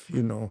stuff,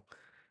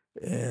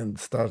 and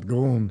start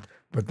going.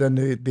 But then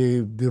they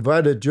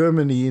divided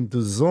Germany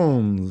into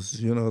zones.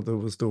 There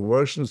was the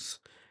Russian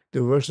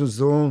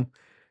zone,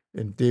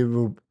 and they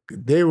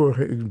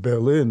were in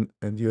Berlin,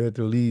 and you had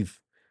to leave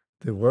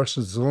the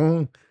Russian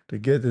zone to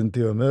get into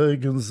the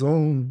American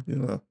zone.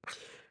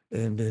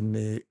 And then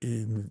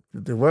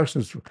the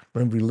Russians,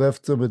 when we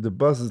left some of the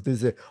buses, they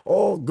said,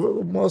 "Oh, go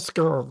to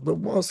Moscow, to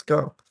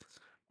Moscow."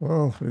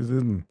 Well, we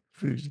didn't.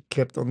 We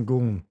kept on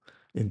going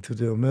into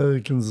the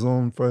American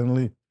zone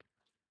finally.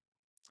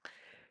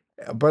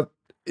 But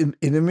in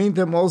the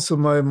meantime, also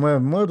my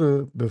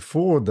mother,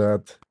 before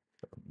that,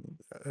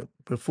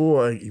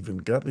 before I even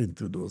got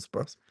into those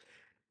buses,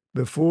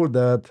 before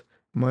that,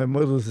 my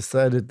mother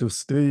decided to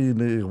stay in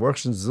the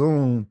Russian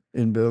zone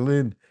in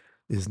Berlin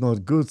is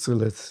not good, so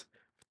let's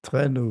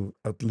try to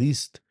at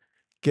least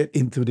get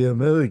into the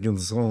American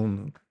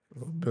zone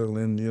of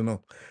Berlin.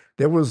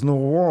 There was no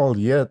wall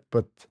yet,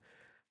 but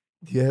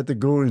you had to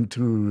go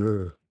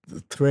into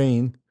the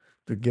train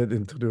to get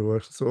into the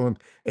Russian zone,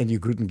 and you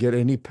couldn't get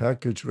any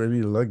package or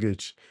any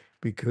luggage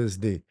because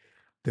the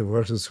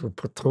Russians were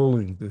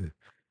patrolling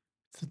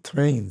the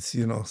trains.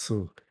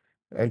 So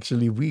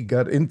actually, we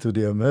got into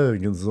the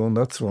American zone.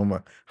 That's where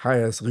my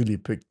highest really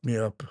picked me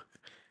up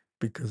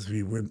because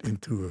we went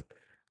into a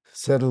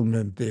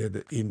settlement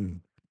there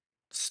in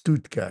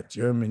Stuttgart,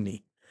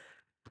 Germany.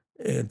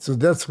 And so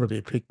that's where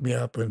they picked me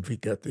up, and we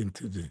got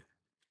into the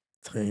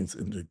trains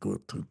and they go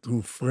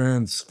to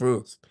France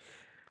first.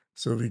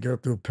 So we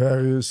got to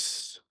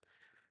Paris,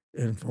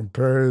 and from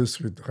Paris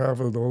we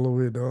traveled all the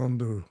way down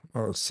to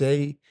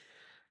Marseille.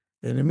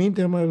 In the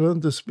meantime, I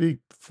learned to speak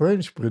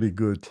French pretty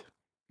good.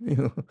 You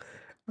know,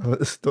 I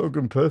was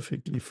talking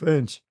perfectly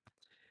French,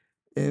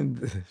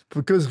 and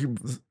because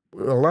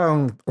a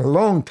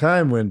long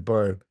time went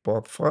by,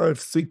 about 5,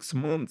 6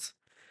 months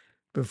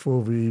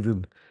before we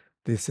even.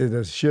 They said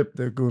a ship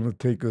they're going to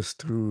take us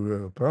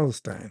to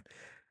Palestine,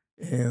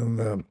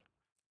 and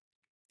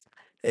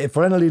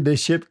finally the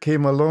ship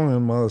came along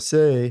in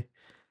Marseille,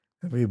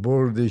 and we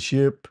boarded the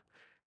ship.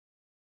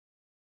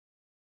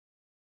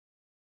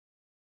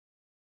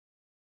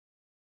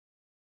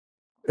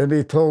 And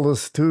they told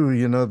us too,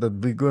 that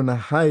we're gonna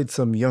hide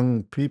some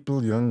young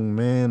people, young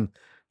men.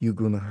 You're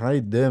gonna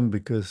hide them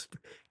because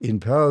in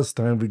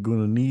Palestine we're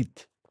gonna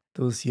need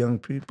those young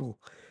people.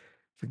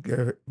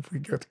 We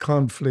got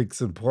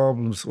conflicts and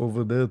problems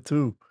over there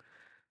too.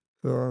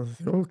 So I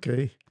said,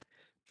 okay.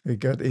 We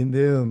got in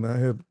there, and I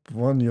had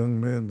one young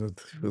man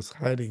that was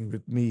hiding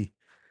with me,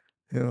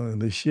 in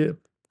the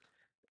ship.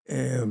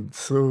 And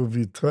so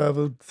we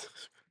traveled,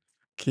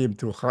 came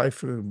to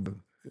Haifa,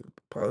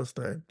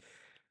 Palestine,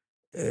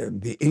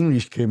 and the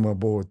English came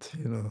aboard,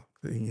 the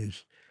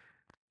English.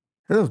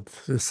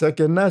 The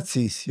second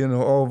Nazis,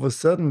 all of a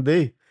sudden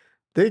they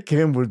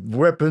came with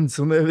weapons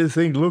and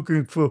everything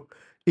looking for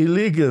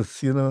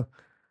illegals.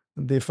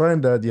 And they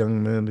find that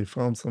young man, they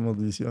found some of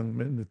these young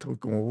men, they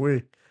took them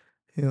away.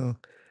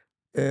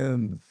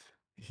 And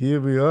here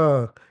we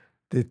are.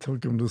 They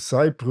took him to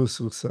Cyprus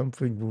or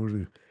something where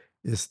they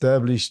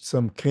established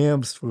some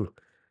camps for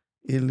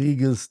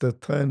illegals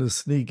that trying to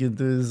sneak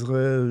into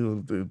Israel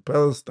or to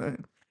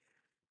Palestine.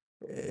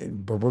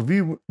 But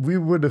we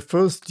were the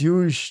first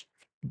Jewish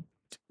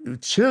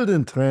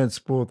children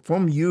transport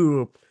from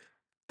Europe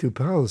to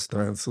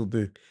Palestine, so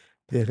they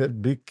had a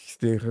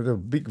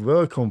big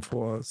welcome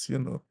for us.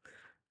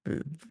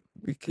 We,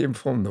 we came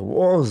from the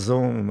war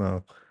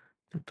zone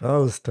to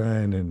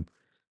Palestine, and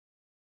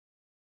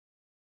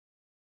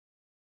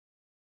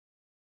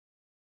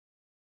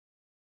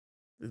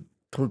it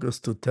took us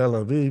to Tel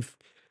Aviv.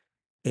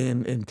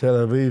 And in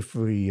Tel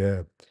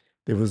Aviv,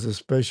 there was a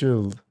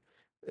special.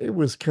 It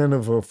was kind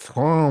of a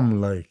farm,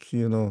 like.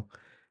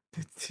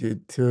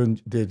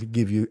 They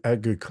give you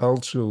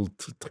agricultural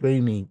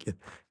training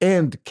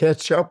and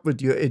catch up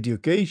with your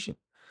education.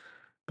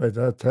 By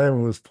that time,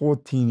 I was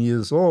 14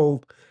 years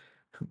old,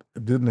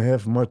 didn't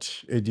have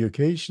much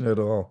education at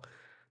all.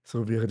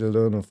 So we had to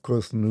learn, of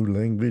course, a new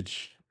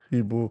language,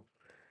 Hebrew,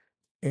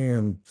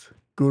 and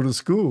go to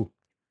school.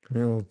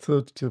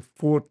 Third to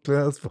fourth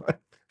class,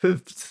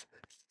 fifth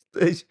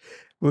stage,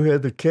 we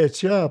had to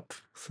catch up.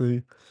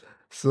 See,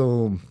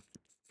 so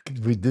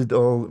we did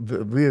all.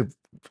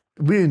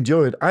 We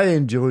enjoyed. I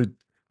enjoyed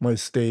my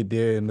stay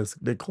there, and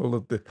they call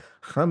it the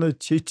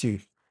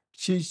Hanachichi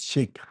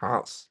chic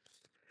house.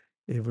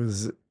 It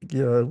was,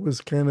 yeah, it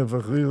was kind of a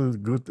really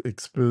good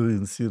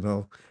experience,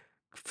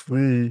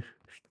 free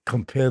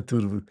compared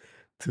to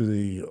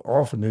the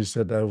orphanage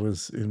that I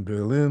was in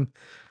Berlin.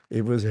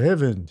 It was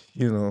heaven.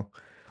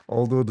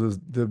 Although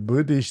the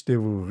British, they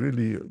were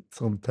really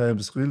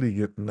sometimes really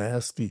get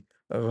nasty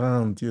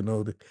around. They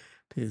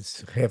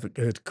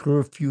had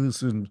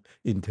curfews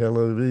in Tel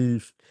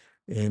Aviv,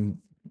 and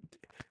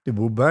the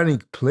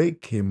bubonic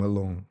plague came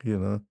along,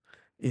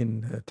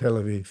 in Tel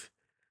Aviv.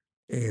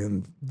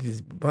 And this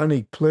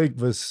bubonic plague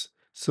was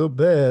so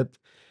bad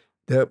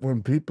that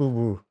when people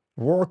were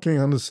walking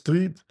on the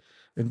street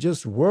and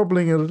just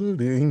wobbling a little,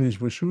 the English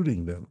were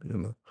shooting them.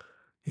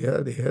 Yeah,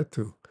 they had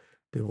to.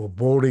 They were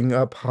boarding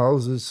up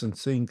houses and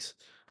things,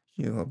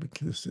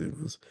 because it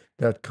was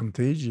that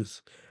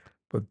contagious.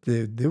 But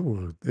they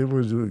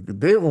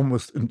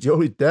almost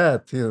enjoyed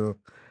that.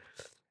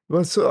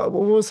 Well, so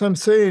what was I'm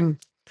saying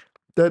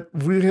that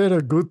we had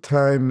a good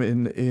time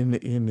in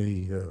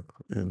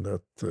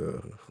that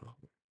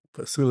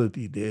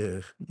facility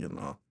there.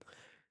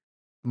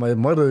 My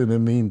mother, in the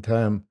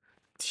meantime,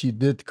 she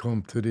did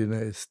come to the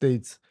United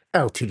States,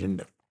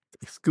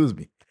 excuse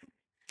me,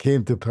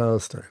 came to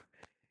Palestine.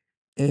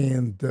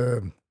 And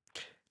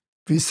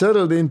we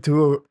settled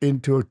into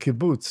a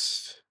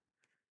kibbutz.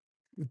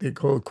 They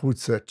call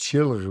Kibbutz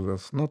Chiller.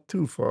 That's not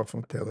too far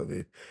from Tel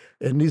Aviv.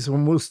 And these were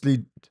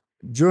mostly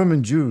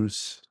German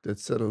Jews that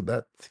settled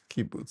that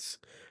kibbutz.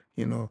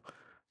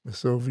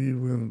 So we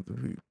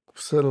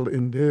settled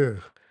in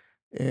there.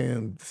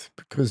 And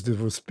because they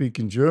were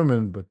speaking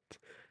German, but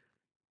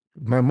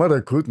my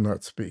mother could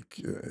not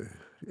speak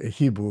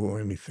Hebrew or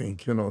anything,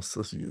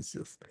 so she was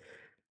just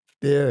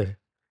there.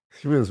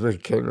 She was very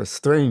kind of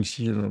strange.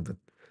 But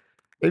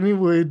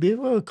anyway, they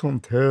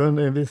welcomed her and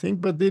everything,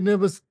 but they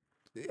never,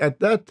 at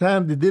that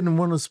time, they didn't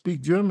want to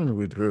speak German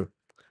with her.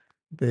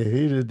 They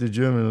hated the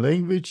German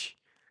language,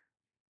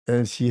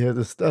 and she had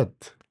to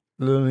start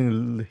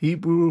learning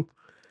Hebrew.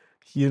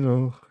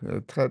 I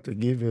tried to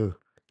give her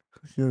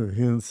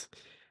hints.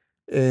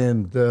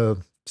 And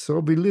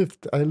so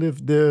I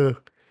lived there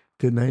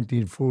till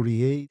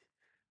 1948.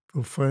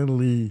 Well,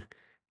 finally,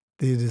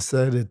 they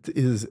decided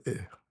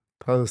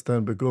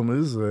Palestine become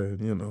Israel.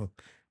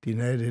 The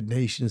United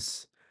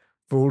Nations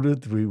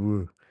voted. We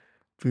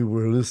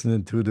were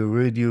listening to the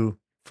radio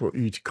for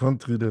each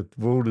country that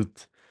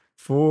voted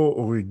for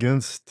or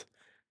against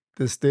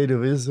the state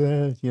of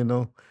Israel.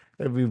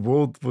 Every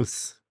vote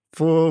was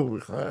for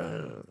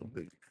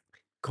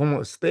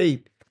come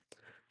state.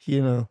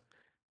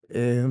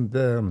 And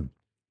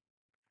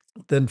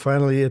then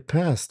finally it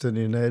passed in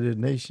the United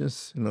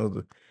Nations.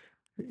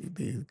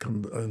 They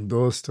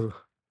endorsed the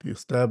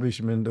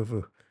establishment of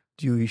a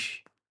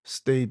Jewish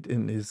state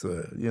in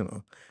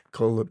Israel,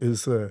 call it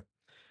Israel.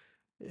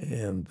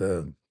 And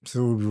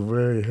so we were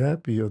very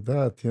happy of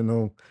that.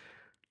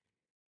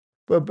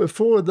 But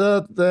before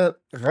that,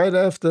 right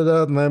after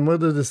that, my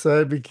mother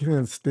decided we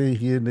can't stay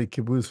here in the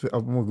kibbutz.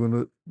 I'm going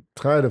to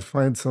try to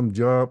find some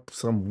job,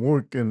 some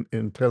work in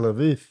Tel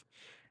Aviv,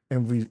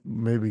 and we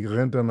maybe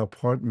rent an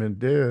apartment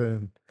there.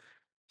 And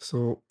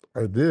so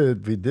we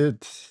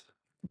did,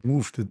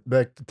 moved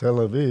back to Tel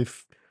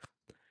Aviv.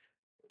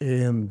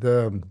 And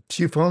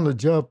she found a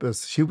job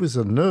as she was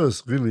a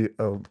nurse, really,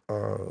 a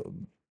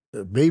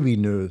baby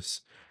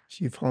nurse.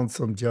 She found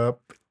some job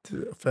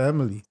to a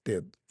family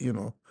did.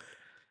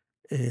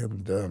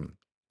 And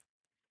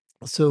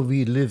so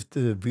we lived,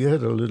 we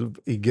had a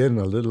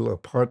little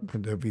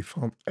apartment that we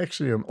found,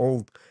 actually an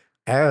old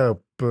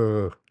Arab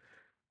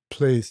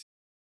place.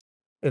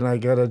 And I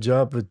got a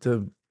job with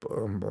the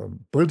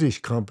British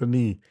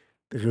company,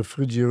 the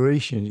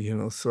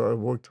refrigeration, so I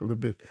worked a little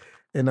bit.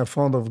 And I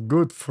found a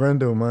good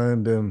friend of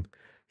mine, and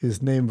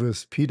his name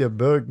was Peter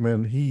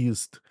Bergman.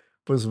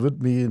 Was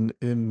with me in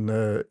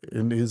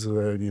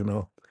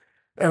Israel.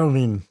 I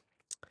mean,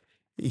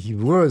 he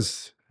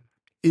was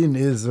in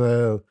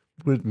Israel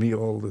with me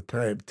all the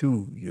time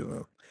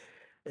too.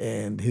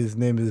 And his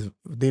name is,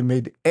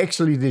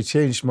 they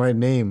changed my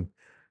name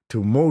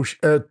to Moshe.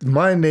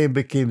 My name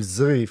became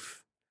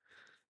Zeif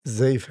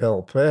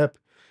Hellpap,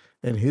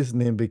 and his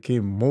name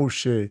became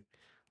Moshe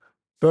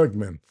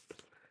Bergman.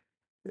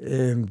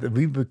 And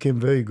we became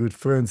very good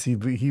friends. He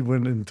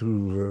went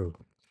into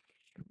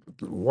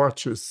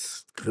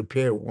watches,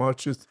 repair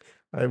watches.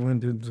 I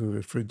went into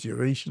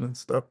refrigeration and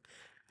stuff.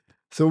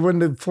 So when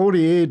the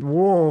 48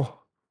 war,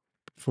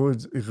 before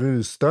it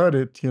really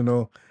started,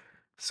 so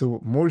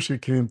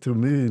Moshe came to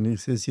me and he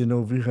says,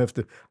 we have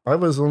to, I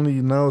was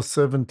only now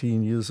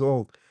 17 years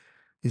old.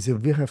 He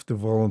said, we have to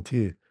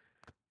volunteer.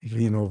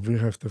 We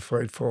have to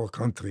fight for our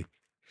country.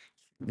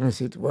 And I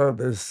said, well,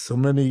 there's so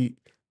many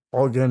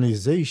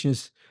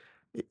organizations.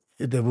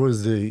 There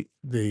was the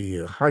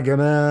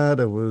Haganah,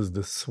 there was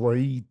the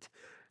Swahid,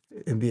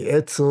 and the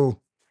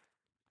Etzel.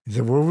 He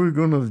said, well, we're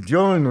going to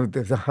join with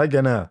the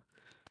Haganah.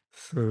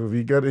 So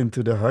we got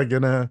into the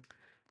Haganah,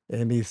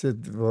 and he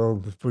said,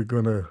 well, we're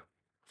going to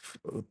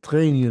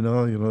train,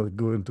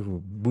 go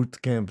into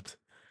boot camp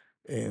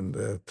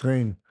and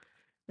train.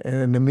 And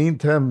in the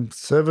meantime,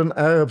 7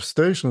 Arab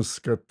nations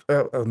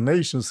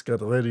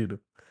got ready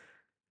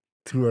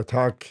to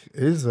attack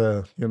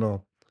Israel,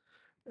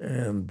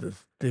 and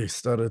they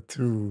started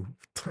to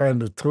trying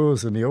to throw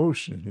us in the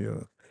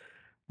ocean.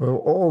 Well,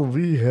 all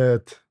we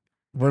had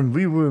when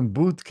we were in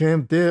boot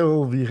camp there,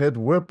 all we had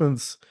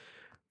weapons.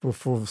 But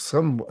for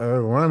some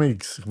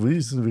ironic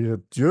reason, we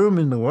had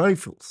German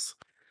rifles,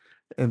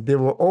 and they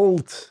were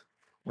old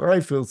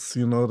rifles,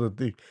 that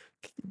they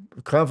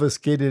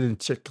confiscated in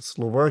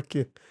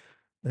Czechoslovakia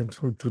and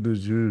sold to the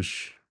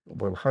Jewish,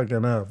 well,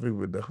 Haganah, we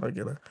were the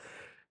Haganah.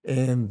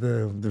 And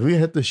we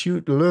had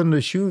to learn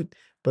to shoot,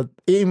 but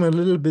aim a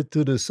little bit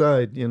to the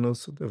side,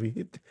 so that we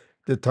hit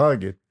the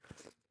target.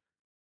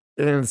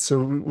 And so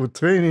we were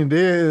training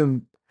there,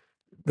 and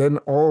then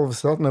all of a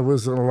sudden there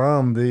was an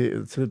alarm.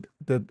 They said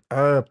that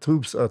Arab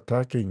troops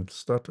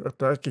started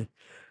attacking.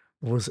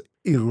 It was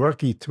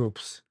Iraqi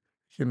troops,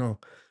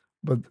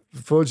 But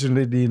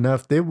fortunately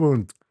enough, they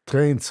weren't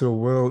trained so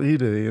well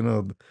either.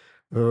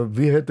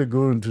 We had to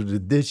go into the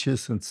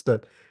ditches and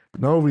stuff.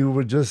 No, we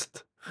were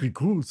just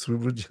recruits. We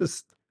were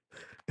just,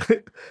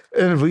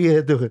 and we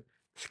had to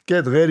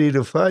get ready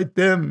to fight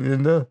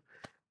them.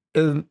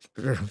 And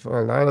for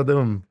a lot of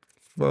them,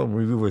 well,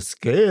 we were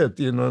scared,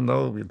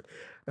 now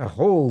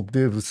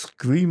they were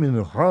screaming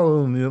and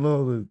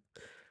hollering,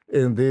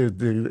 and they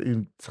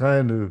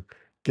trying to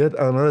get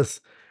on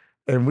us.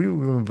 And we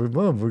were going,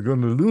 well, we're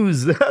going to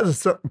lose that or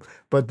something.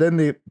 But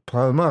then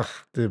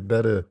Palmach, the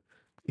better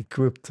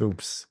equipped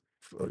troops,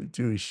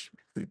 Jewish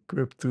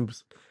equipped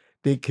troops,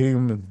 they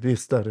came and they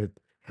started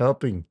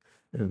helping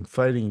and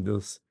fighting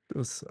those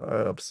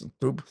Arabs and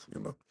troops.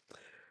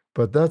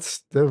 But that's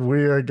the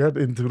way I got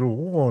into the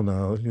war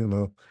now.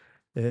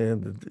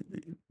 And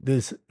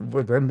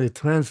but then they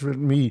transferred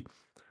me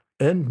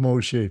and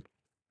Moshe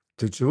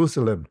to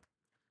Jerusalem.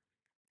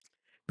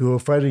 We were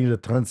fighting the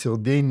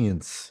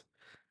Transjordanians,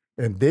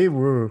 and they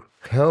were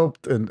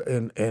helped and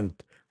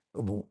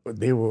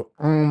they were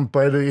armed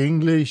by the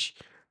English.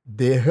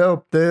 They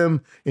helped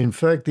them. In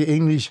fact, the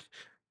English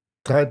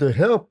tried to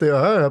help the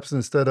Arabs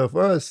instead of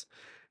us.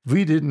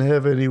 We didn't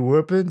have any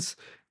weapons.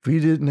 We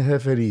didn't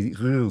have any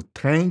real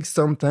tanks.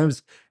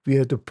 Sometimes we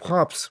had the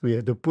props. We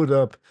had to put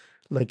up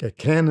like a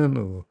cannon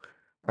or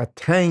a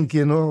tank,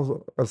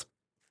 as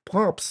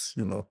props.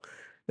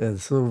 And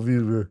so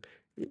we were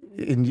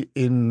in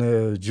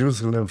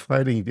Jerusalem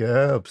fighting the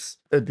Arabs,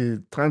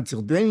 the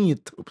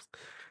Transjordanian troops,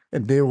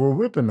 and they were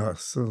whipping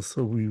us.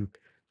 So we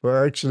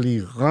were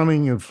actually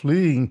running and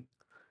fleeing.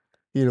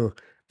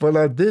 But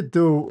I did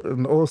do,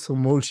 and also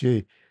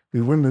Moshe,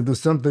 we went into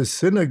some of the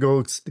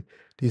synagogues,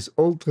 these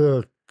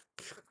ultra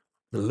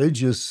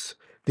religious,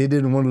 they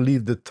didn't want to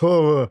leave the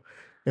Torah,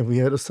 and we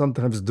had to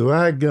sometimes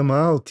drag them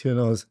out.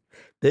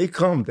 They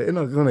come, they're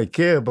not going to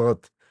care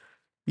about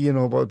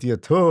your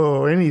Torah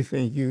or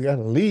anything. You got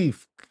to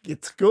leave.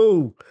 Let's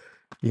go,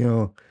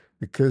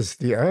 because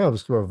the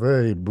Arabs were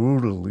very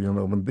brutal,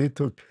 when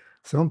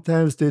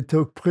sometimes they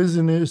took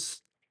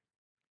prisoners,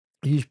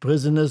 each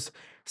prisoners,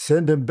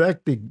 sent them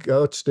back, they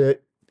gouged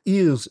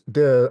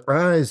their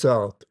eyes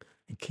out,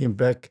 and came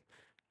back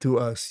to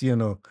us, They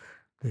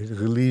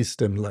released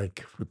them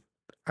like with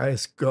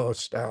eyes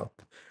gouged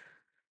out.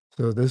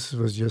 So this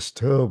was just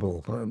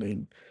terrible. I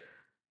mean,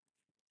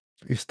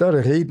 we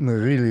started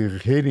really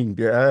hating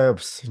the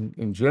Arabs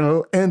in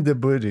general and the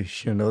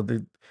British,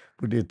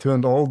 they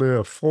turned all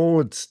their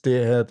forts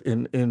they had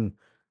in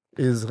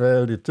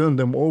Israel, they turned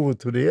them over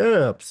to the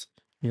Arabs,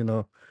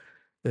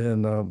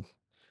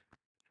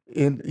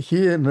 and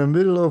here in the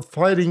middle of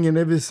fighting and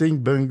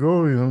everything, Ben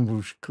Gurion, who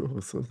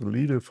was the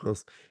leader for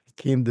us, he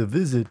came to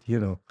visit,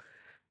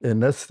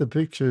 and that's the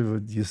picture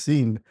that you've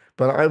seen.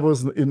 But I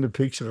wasn't in the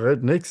picture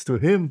right next to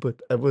him,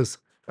 but I was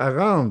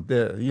around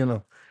there.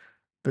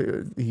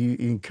 He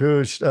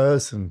encouraged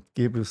us and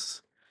gave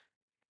us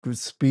good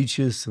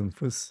speeches and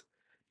was,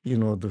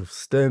 to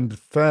stand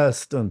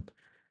fast. And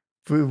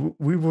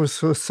we were,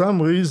 for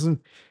some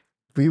reason,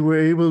 we were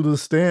able to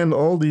stand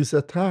all these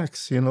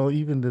attacks,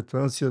 even the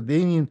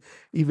Transjordanian,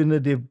 even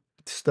if they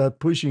start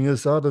pushing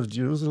us out of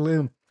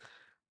Jerusalem,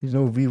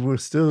 we were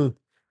still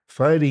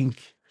fighting,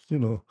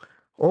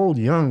 all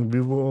young.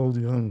 We were all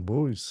young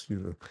boys,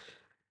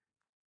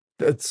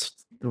 That's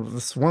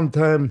one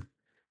time,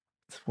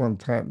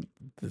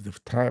 the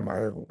time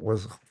I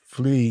was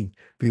fleeing,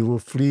 we were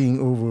fleeing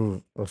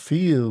over a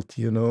field,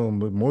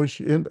 with Moshe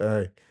and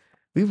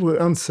we were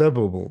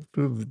inseparable.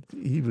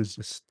 He was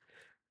just,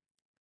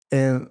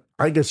 and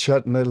I got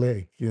shot in the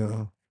leg,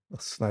 a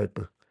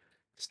sniper.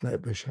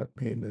 Sniper shot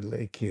me in the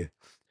leg here.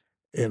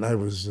 And I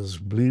was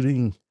just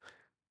bleeding.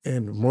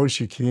 And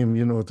Moshe came,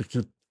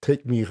 to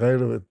take me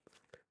right away,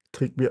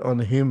 take me on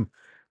him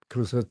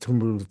because I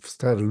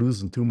started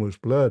losing too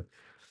much blood.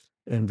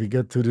 And we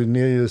got to the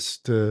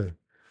nearest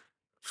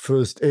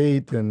first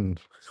aid and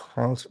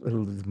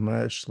hospital,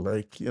 MASH,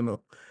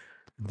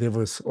 there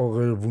was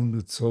already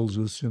wounded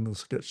soldiers,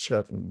 got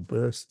shot in the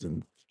breast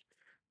and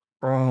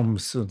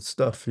arms and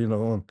stuff,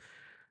 and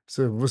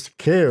so it was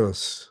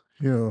chaos.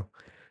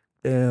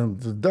 And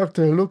the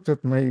doctor looked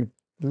at my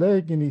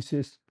leg and he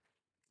says,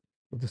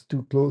 If it's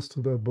too close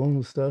to the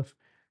bone stuff,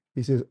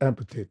 he says,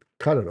 amputate,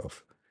 cut it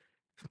off.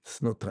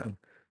 It's no time.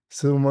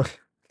 So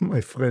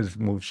my friend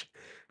Moshe,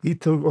 he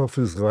took off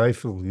his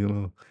rifle,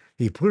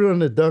 he put it on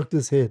the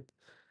doctor's head,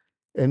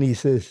 and he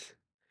says,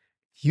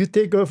 you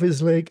take off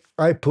his leg,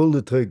 I pull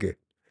the trigger.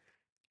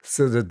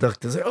 So the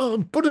doctor said,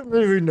 oh, put it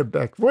way in the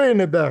back, way in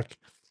the back.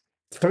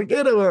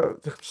 Forget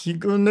about it. You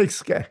go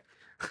next guy.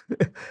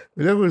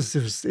 That was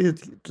just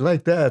it,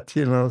 like that,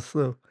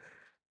 so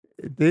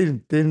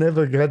they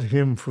never got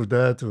him for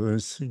that.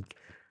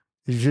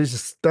 It's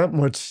just that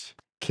much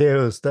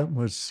chaos, that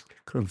much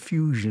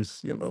confusion,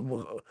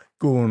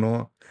 going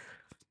on.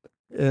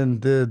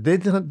 And they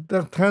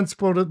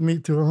transported me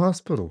to a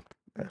hospital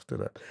after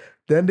that.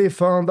 Then they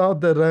found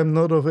out that I'm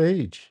not of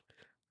age.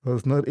 I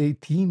was not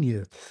 18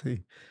 yet.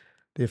 See,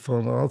 they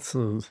found out,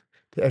 so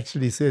they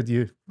actually said,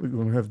 we're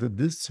going to have to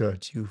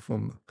discharge you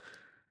from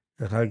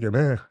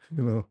Haganah,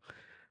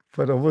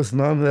 But I was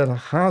not at a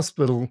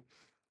hospital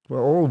where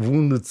all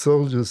wounded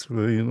soldiers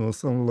were,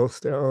 some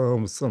lost their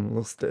arms, some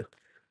lost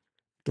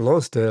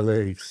their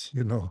legs,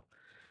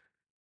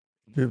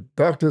 The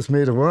doctors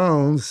made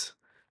rounds,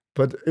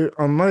 but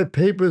on my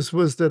papers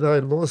was that I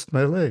lost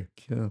my leg,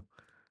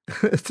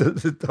 So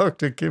the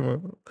doctor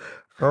came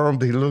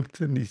around, he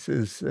looked, and he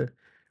says,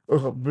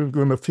 oh, we're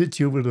going to fit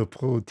you with a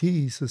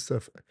prothese and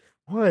stuff.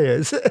 Why?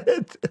 I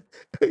said,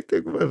 I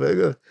took my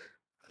leg.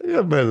 I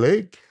got my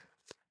leg.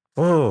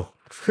 Oh,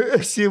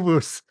 she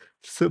was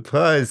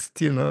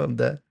surprised, on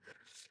that.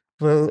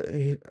 Well,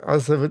 I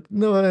said,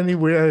 no,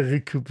 anyway, I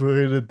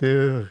recuperated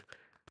there.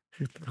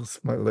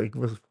 My leg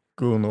was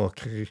going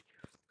okay.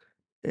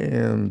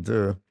 And,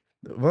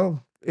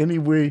 well,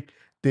 anyway,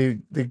 they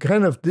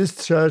kind of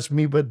discharged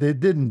me, but they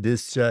didn't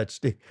discharge.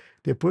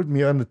 They put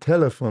me on a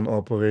telephone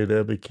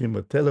operator. I became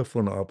a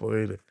telephone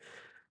operator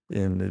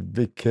in a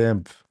big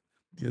camp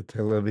near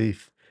Tel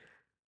Aviv.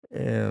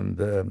 And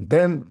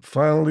then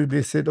finally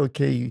they said,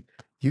 okay,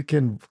 you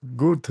can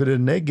go to the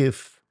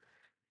Negev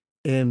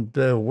and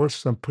watch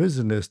some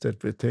prisoners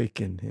that were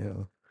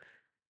taken,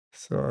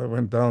 So I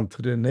went down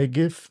to the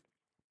Negev,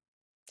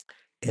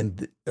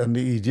 and on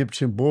the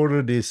Egyptian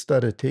border, they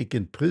started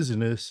taking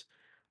prisoners,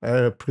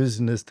 Arab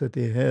prisoners that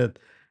they had.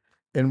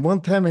 And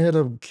one time I had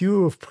a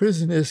queue of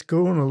prisoners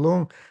going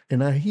along,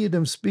 and I hear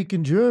them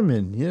speaking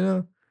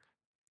German,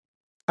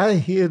 I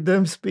hear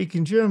them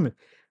speaking German.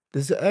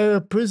 There's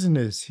Arab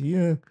prisoners,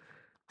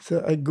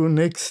 So I go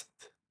next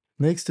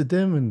to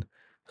them and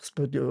I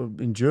spoke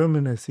in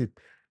German. I said,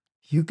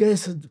 you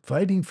guys are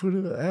fighting for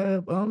the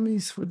Arab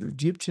armies, for the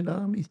Egyptian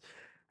armies?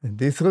 And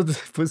they thought,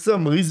 for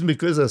some reason,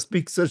 because I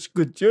speak such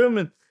good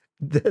German,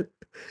 that,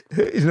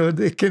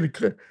 they can,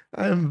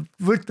 I'm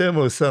with them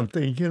or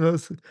something,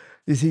 So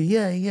they say,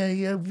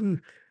 yeah,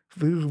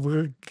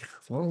 we're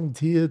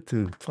volunteered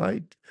to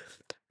fight.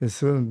 And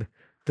so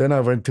then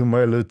I went to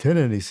my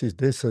lieutenant. He says,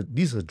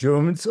 these are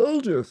German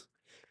soldiers.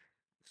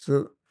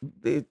 So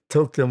they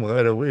took them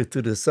right away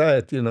to the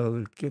side,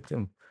 to get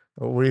them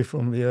away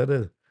from the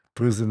other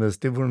prisoners.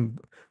 They were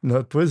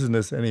not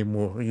prisoners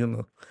anymore,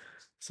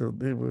 So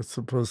they were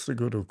supposed to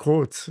go to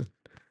courts, and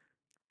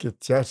get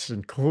judged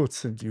in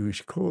courts, and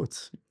Jewish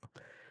courts.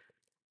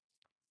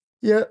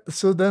 Yeah,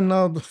 so then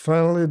now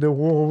finally the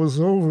war was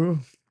over,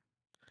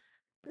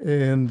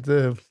 and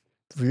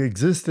we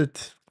existed.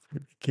 We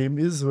became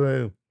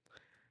Israel,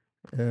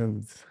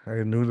 and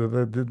I knew that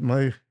I did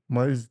my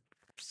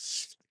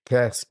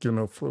task,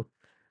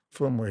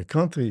 for my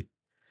country.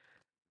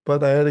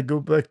 But I had to go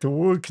back to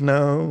work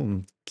now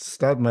and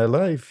start my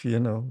life,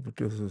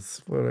 because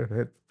it's what I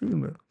had to do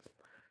now.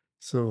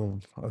 So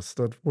I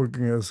started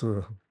working as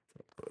a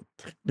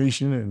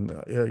technician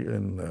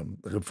in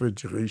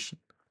refrigeration,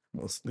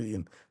 mostly,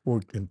 and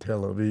worked in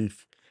Tel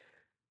Aviv.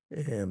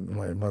 And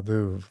my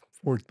mother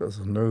worked as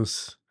a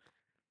nurse.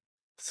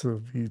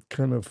 So we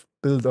kind of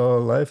built our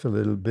life a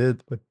little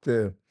bit, but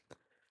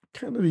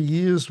kind of the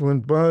years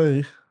went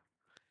by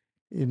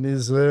in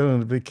Israel,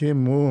 and it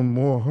became more and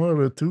more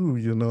harder too,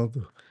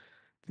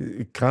 The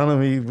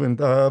economy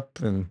went up,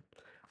 and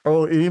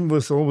our aim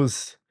was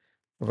always,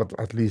 but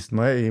at least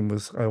my aim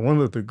was, I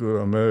wanted to go to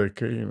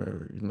America,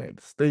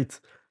 United States.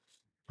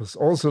 I was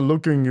also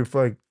looking if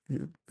I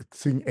could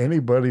see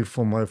anybody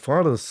from my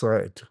father's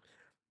side,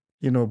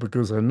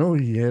 because I know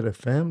he had a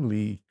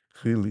family,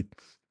 really,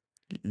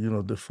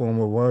 the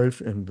former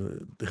wife and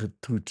they had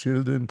two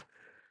children.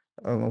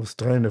 And I was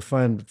trying to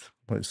find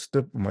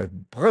my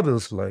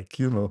brothers,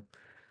 Well,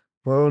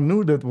 I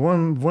knew that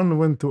one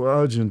went to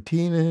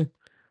Argentina.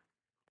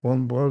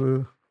 One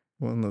brother,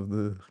 one of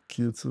the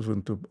kids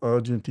went to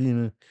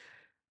Argentina,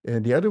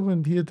 and the other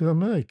went here to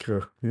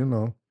America.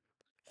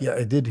 Yeah,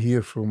 I did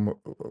hear from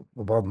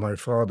about my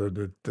father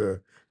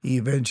that he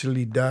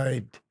eventually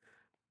died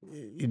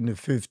in the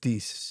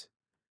 50s,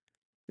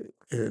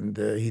 and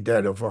he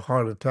died of a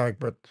heart attack,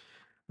 but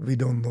we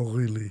don't know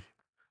really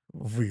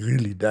if he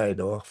really died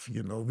off.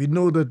 We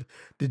know that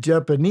the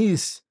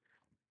Japanese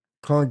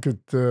conquered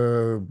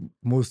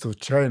most of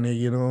China,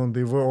 and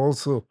they were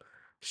also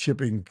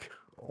shipping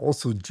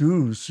also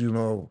Jews,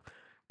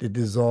 They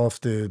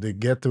dissolved the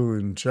ghetto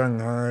in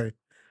Shanghai.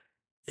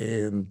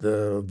 And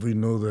we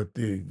know that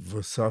they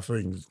were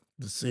suffering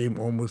the same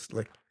almost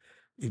like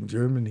in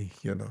Germany,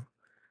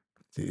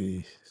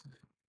 The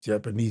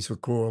Japanese were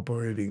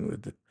cooperating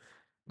with the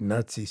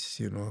Nazis,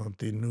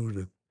 They knew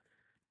that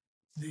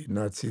the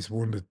Nazis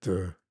wanted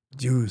the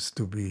Jews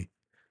to be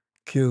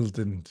killed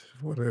and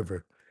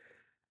whatever.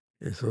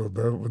 And so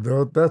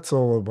that's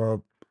all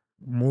about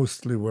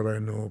mostly what I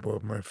know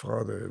about my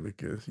father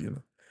because,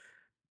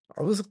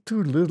 I was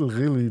too little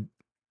really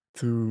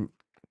to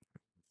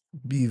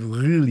be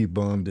really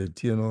bonded,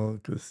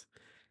 because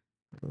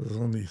I was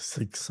only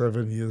 6,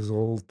 7 years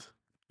old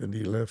when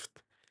he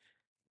left.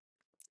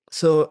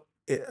 So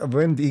I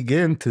went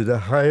again to the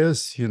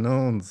highest,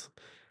 and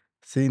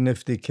seeing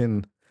if they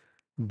couldn't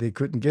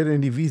get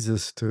any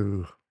visas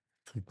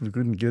they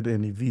couldn't get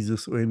any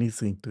visas or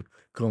anything to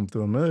come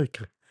to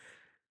America.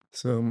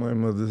 So my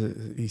mother,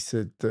 he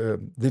said,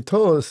 they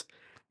told us,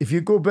 if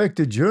you go back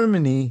to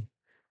Germany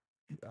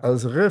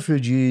as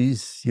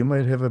refugees, you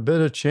might have a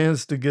better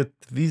chance to get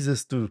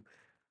visas to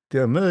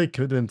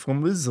America than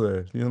from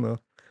Israel,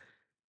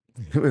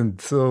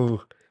 And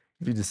so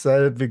we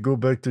decided we go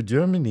back to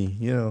Germany,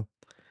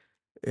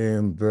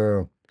 And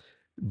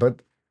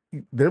but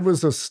there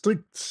was a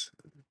strict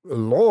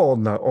law,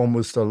 now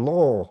almost a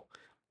law,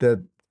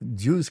 that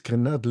Jews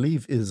cannot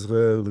leave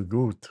Israel to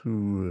go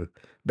to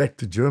back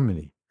to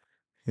Germany,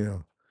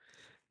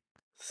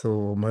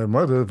 So my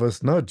mother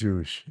was not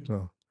Jewish,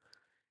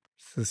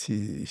 So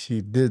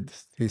she did.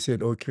 He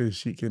said, okay,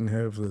 she can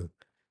have a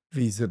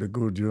visa to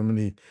go to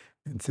Germany,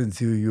 and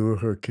since you're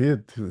her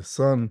kid, her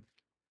son,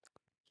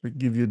 we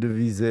give you the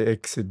visa,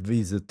 exit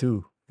visa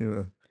too,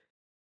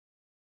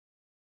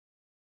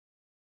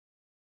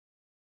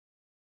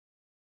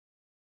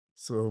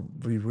 So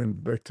we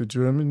went back to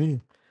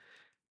Germany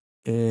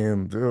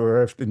and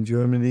arrived in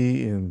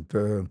Germany, and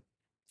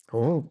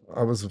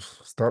I was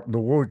starting to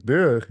work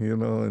there,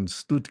 in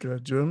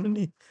Stuttgart,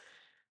 Germany.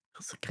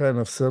 So kind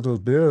of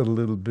settled there a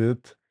little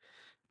bit,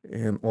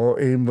 and our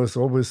aim was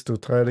always to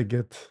try to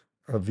get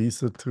a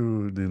visa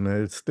to the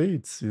United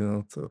States,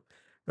 So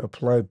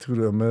applied to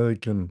the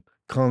American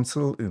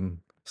consul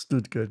in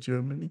Stuttgart,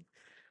 Germany,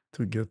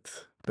 to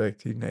get back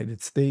to the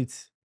United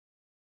States.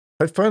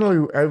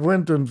 I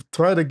went and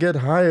tried to get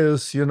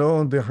hires,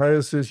 and the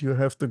hire says you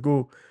have to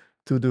go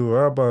to the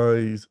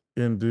rabbis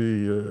in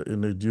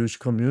the Jewish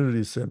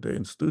community center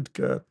in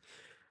Stuttgart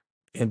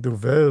and to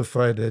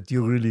verify that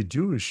you're really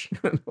Jewish,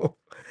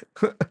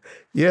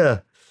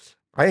 Yeah,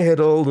 I had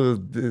all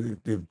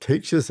the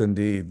pictures and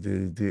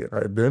the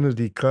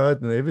identity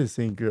card and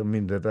everything. I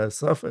mean that I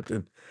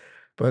suffered,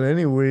 but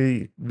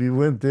anyway, we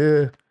went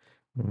there,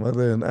 my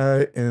mother and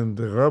I, and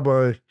the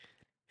rabbi.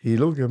 He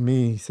looked at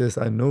me. He says,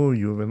 "I know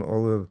you and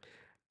all of."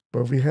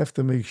 But we have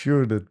to make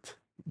sure that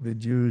the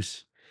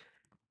Jews,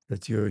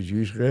 that you're a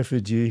Jewish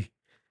refugee.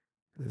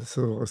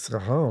 So I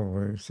said,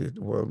 how? I said,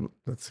 well,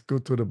 let's go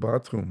to the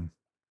bathroom.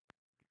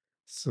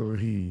 So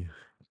he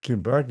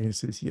came back and he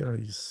says, yeah,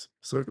 he's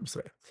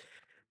circumcised.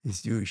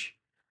 He's Jewish.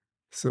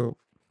 So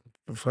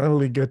I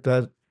finally got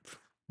that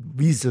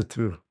visa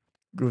to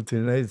go to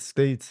the United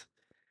States.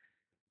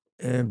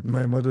 And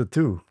my mother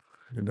too,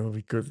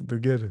 we got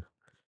together.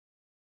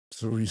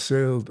 So we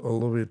sailed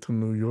all the way to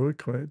New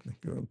York, right?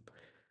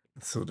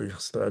 So the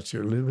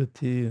Statue of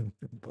Liberty and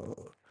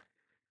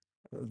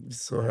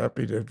so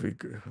happy that we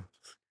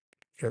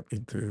got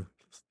into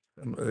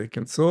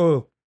American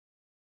soil.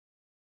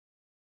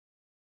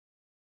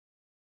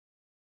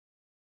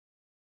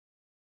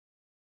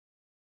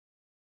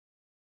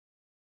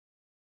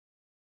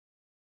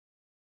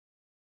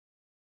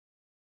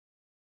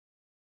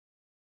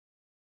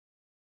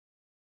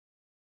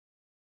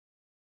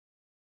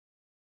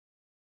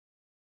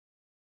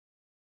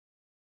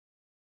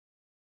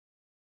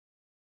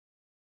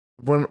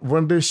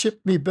 When they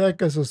shipped me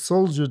back as a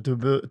soldier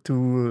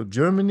to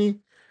Germany,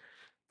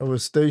 I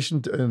was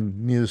stationed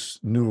in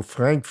near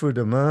Frankfurt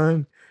am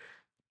Main,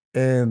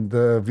 and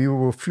we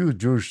were a few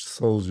Jewish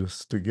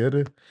soldiers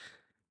together,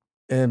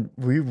 and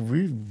we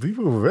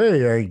were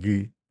very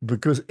angry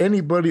because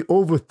anybody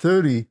over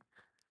 30,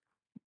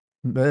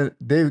 man,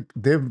 they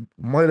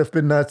might have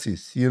been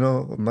Nazis,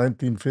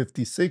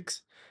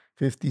 1956,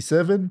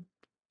 57.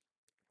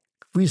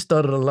 We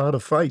started a lot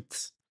of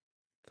fights.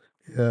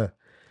 Yeah.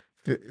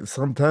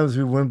 Sometimes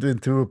we went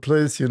into a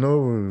place,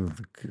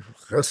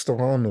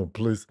 restaurant or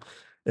place,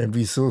 and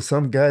we saw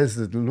some guys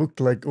that looked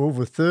like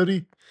over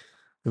 30,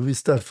 and we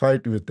start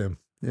fighting with them.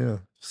 Yeah,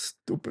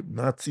 stupid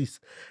Nazis.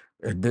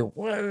 And they,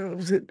 what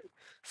was it?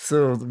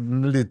 So the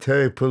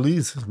military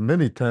police,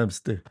 many times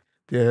they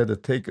had to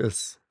take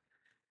us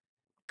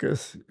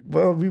because,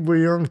 well, we were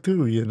young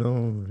too,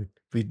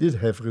 We did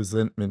have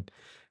resentment.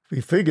 We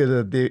figured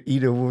that they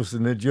either was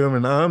in the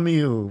German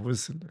army or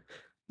was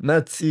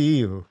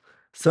Nazi or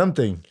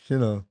something,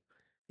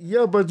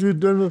 Yeah, but you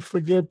don't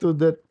forget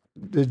that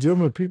the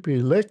German people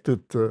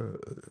elected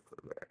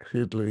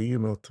Hitler,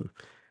 to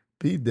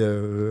be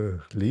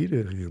their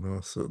leader,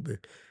 So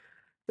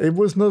it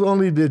was not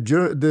only the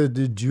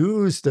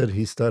Jews that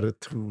he started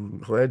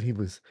to, right? He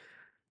was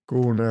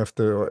going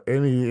after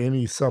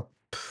any sub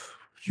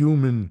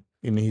human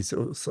in his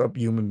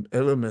subhuman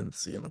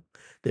elements,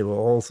 they were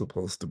all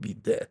supposed to be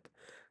dead.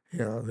 He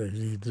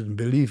didn't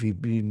believe,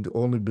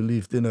 only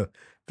believed in a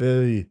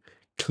very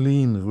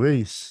clean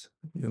race,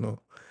 and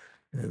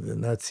the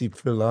Nazi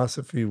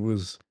philosophy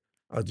was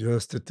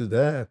adjusted to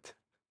that.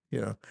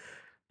 Yeah.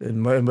 In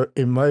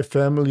my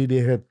family,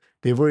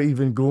 they were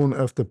even going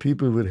after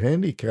people with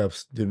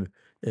handicaps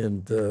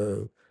and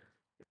you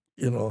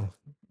know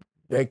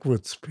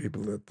backwards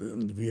people.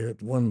 And we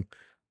had one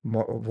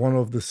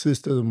of the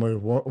sisters of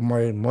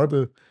my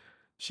mother.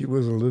 She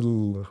was a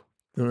little,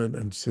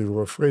 and she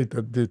were afraid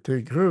that they'd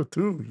take her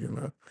too.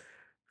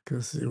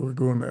 Because they were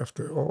going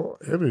after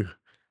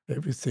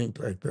everything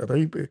like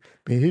that.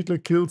 Hitler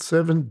killed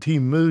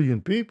 17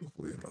 million people.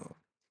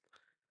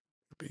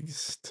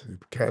 Biggest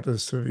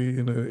catastrophe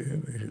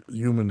in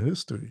human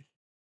history.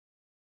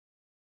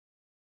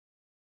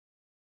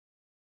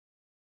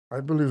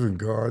 I believe in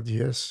God,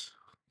 yes,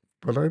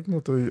 but I'm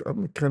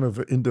kind of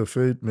an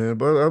interfaith man,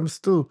 but I'm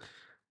still,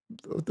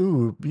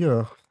 do,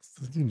 yeah,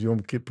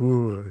 Yom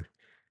Kippur.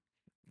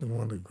 I don't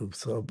want to go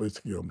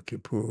celebrate Yom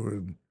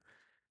Kippur,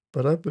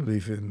 but I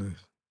believe in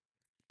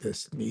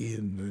destiny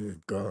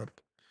and God.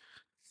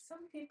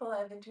 Some people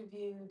I've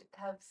interviewed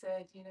have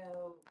said,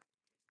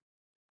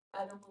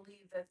 I don't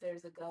believe that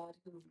there's a God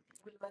who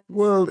would let this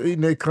Well, happen.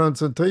 in the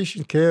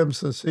concentration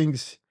camps and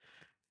things,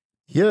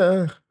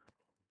 yeah,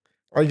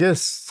 I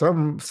guess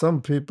some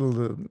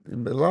people,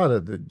 a lot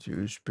of the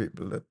Jewish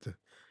people that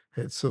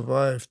had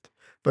survived,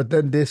 but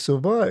then they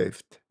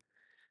survived.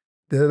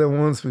 They're the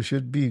ones who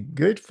should be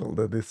grateful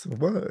that they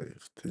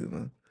survived.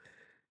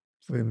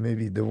 So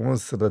maybe the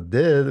ones that are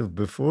dead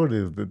before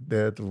they were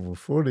dead or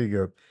before they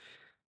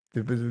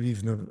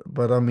believe in it.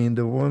 But I mean,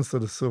 the ones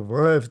that have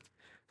survived,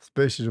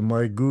 especially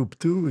my group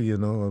too,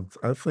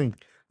 I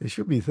think they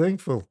should be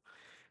thankful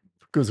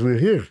because we're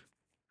here.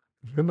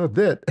 We're not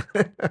dead.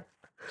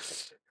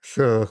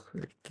 So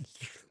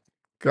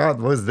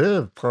God was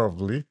there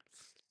probably.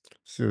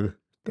 So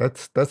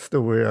that's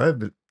the way I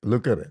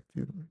look at it.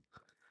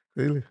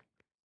 Really.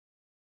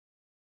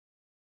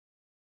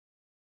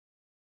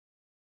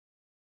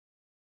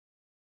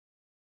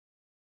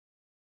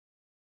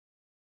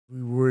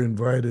 We were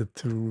invited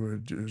to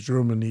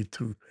Germany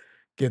to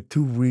get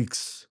 2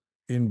 weeks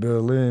in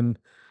Berlin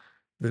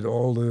with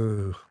all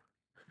the,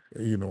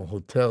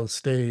 hotel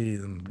stay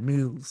and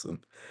meals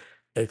and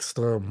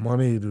extra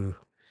money to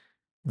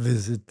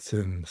visit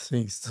and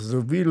things.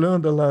 So we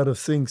learned a lot of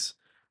things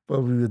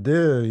while we were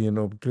there,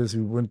 because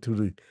we went to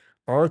the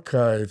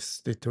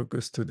archives. They took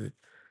us to the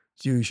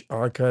Jewish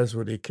archives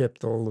where they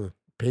kept all the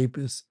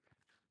papers.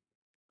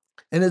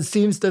 And it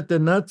seems that the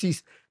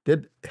Nazis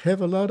that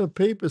have a lot of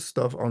paper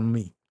stuff on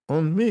me,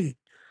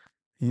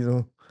 you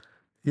know.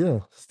 Yeah,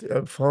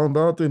 I found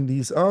out in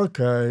these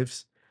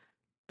archives,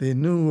 they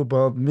knew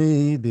about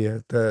me. They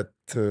had that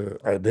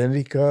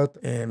identity card,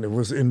 and it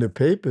was in the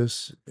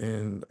papers.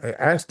 And I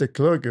asked the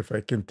clerk if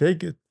I can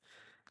take it,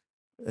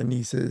 and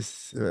he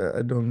says,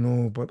 "I don't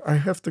know, but I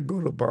have to go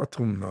to the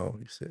bathroom now."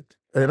 He said,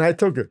 and I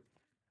took it.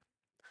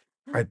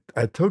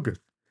 I took it,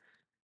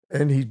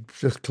 and he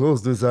just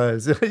closed his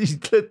eyes. He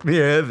let me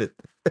have it.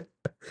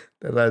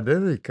 That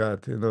identity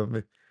card,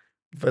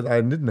 but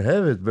I didn't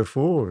have it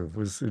before. It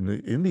was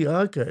in the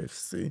archives.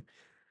 See.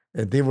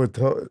 And they were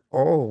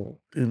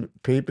all in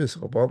papers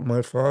about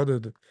my father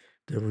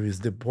that was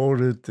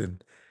deported,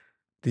 and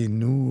they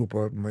knew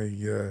about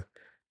my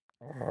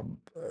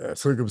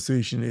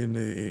circumcision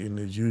in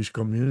the Jewish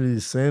community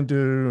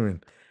center,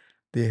 and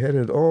they had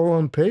it all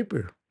on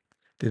paper.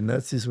 The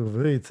Nazis were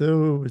very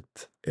thorough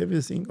with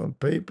everything on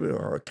paper,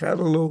 our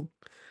catalog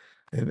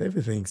and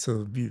everything.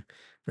 So we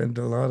went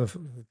a lot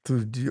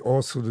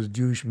also the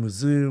Jewish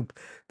Museum.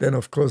 Then,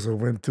 of course, I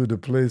went to the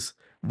place,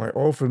 my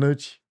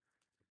orphanage,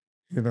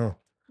 you know,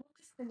 What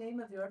was the name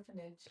of the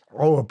orphanage?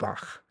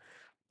 Auerbach.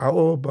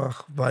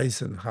 Auerbach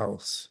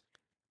Waisenhaus.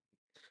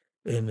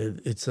 And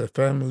it's a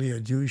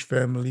Jewish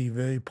family,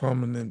 very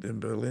prominent in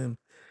Berlin,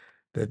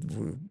 that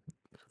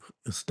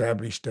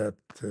established that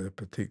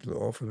particular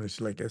orphanage,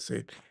 like I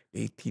said,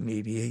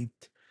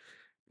 1888.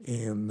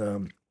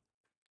 And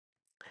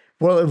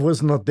well, it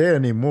was not there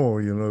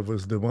anymore, it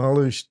was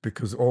demolished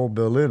because all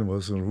Berlin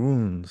was in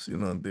ruins,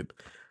 the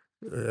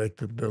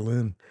erected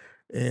Berlin.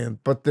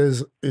 But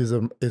is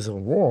a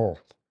wall,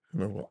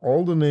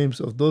 all the names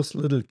of those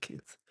little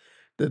kids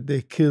that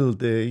they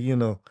killed,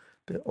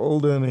 all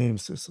their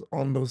names is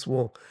on those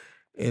wall.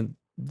 And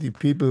the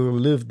people who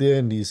live there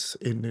in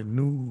the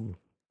new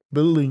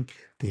building,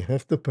 they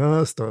have to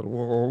pass that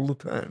wall all the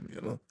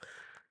time.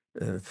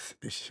 And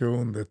it's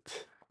shown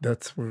that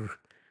that's where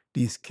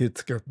these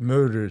kids got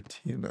murdered.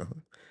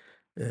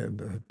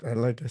 And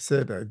like I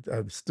said,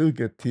 I still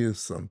get tears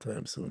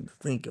sometimes when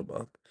I think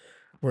about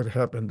what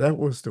happened. That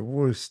was the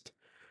worst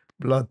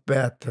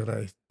bloodbath that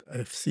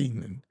I've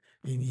seen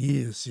in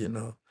years.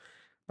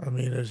 I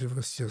mean, it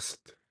was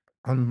just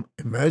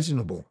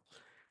unimaginable.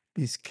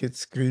 These kids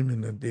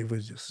screaming, and they were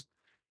just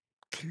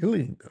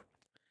killing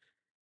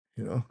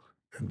them,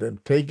 and then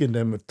taking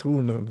them and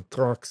throwing them on the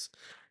trucks,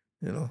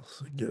 so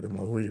get them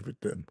away with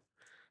them.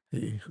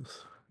 He,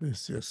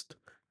 it's just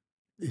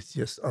it's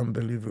just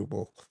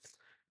unbelievable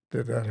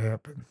that that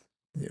happened.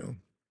 You know,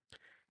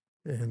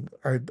 and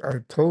I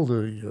told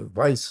the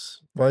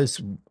vice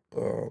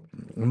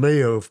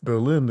mayor of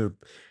Berlin that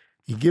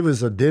he gave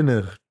us a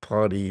dinner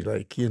party,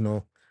 like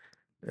and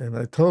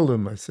I told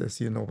him, I says,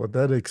 what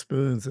that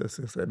experience, I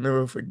says, I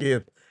never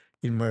forget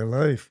in my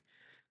life.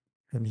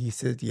 And he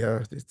said,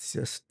 yeah, it's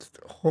just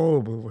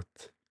horrible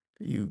what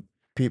you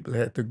people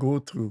had to go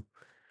through.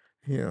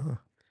 Yeah.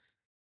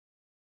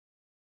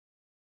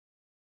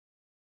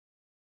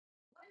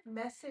 What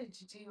message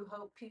do you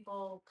hope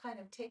people kind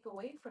of take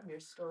away from your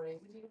story?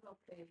 What do you hope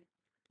they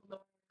learn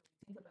or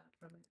think about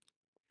from it?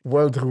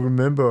 Well, to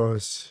remember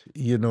us,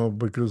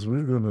 because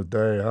we're going to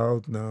die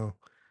out now.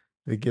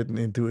 We're getting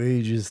into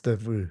ages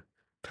that we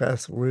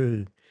pass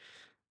away,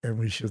 and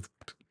we should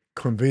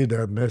convey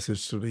that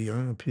message to the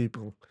young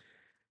people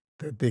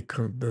that they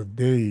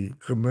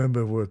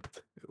remember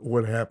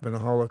what happened in the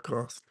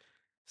Holocaust,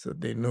 so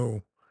they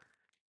know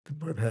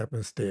what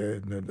happens there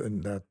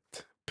in that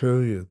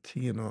period.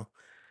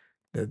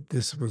 That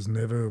this was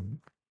never,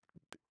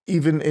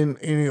 even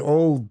in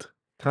old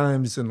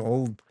times and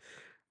old,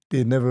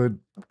 they never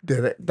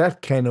did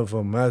that kind of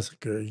a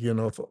massacre.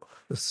 For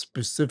a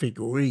specific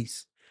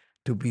race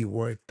to be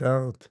wiped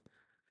out.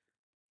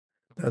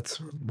 That's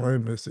what my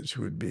message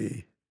would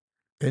be,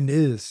 and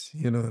is,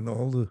 in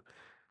all the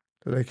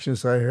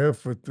lectures I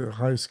have with the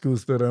high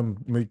schools that I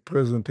make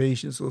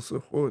presentations or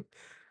so forth.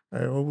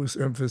 I always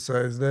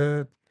emphasize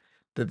that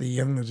the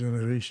younger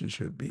generation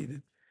should be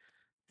it.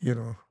 You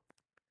know,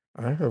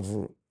 I have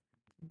a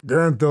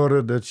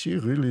granddaughter that she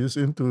really is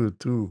into it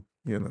too.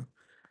 And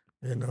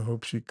I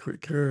hope she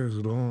carries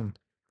it on.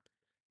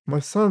 My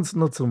son's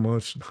not so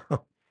much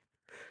now.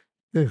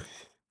 Yeah,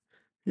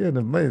 yeah.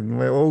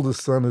 My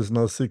oldest son is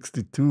now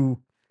 62,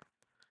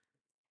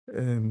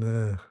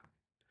 and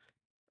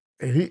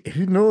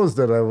he knows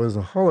that I was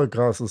a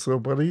Holocaust or so,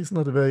 but he's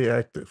not very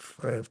active,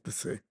 I have to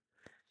say.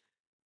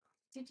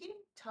 Did you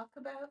talk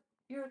about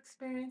your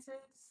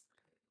experiences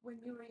when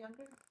you were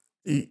younger?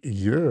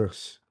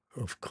 Yes,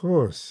 of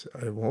course.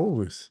 I've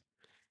always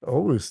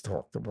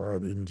talked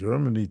about it in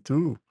Germany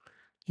too.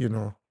 You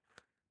know,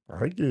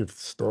 I gave the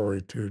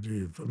story to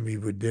the when we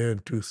were there in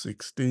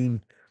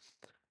 2016.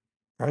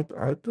 I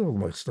told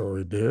my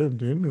story there, and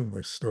they knew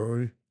my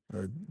story.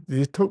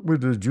 They took me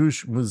to the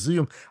Jewish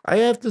Museum. I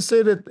have to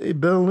say that in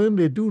Berlin,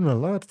 they're doing a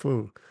lot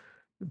for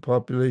the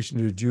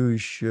population of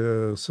Jewish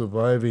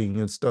surviving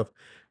and stuff.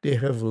 They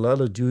have a lot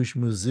of Jewish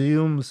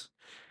museums,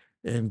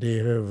 and they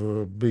have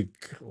a big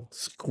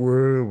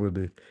square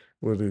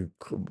where they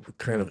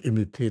kind of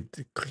imitate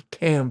the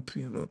camp,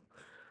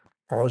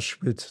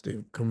 Auschwitz. They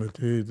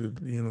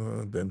imitated,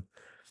 and then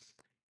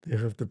they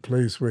have the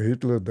place where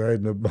Hitler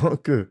died in a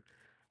bunker.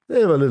 They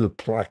have a little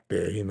plaque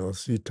there,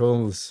 She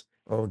told us,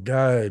 our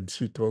guide,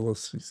 she told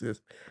us, she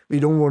says, we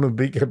don't want to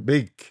make a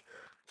big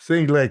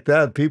thing like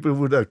that. People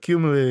would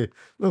accumulate.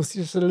 No, it's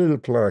just a little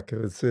plaque.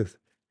 It says,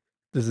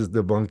 this is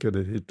the bunker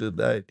that Hitler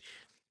died.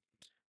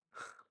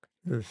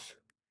 Yes.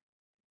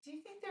 Do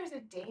you think there's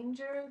a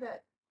danger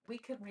that we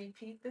could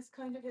repeat this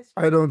kind of history?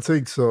 I don't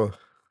think so.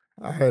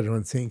 I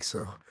don't think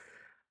so.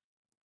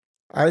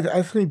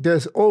 I think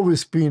there's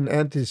always been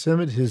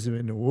anti-Semitism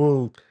in the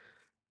world,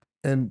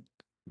 and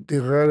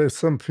there are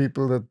some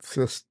people that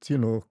just,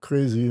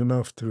 crazy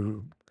enough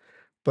to.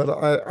 But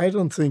I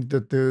don't think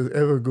that there's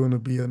ever going to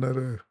be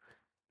another,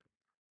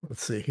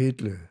 let's say,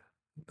 Hitler.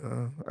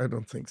 I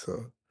don't think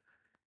so.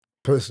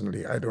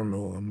 Personally, I don't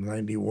know. I'm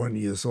 91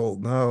 years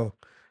old now.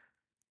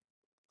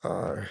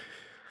 Uh,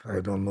 I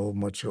don't know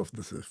much of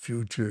the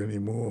future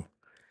anymore,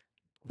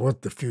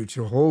 what the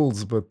future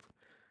holds, but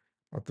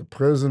at the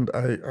present,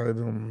 I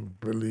don't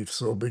believe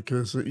so,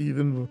 because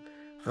even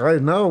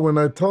right now, when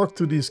I talk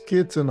to these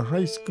kids in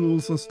high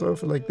schools and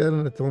stuff like that,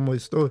 and I tell my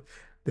story,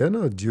 they're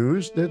not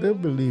Jewish. They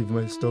don't believe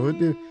my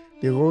story.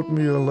 They wrote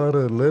me a lot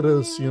of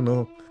letters,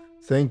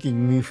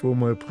 thanking me for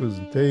my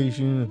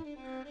presentation.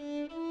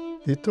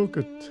 They took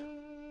it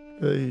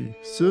very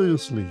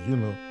seriously.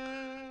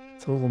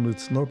 Told them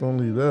it's not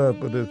only that,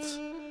 but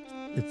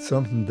it's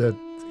something that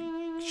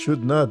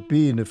should not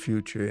be in the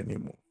future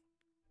anymore.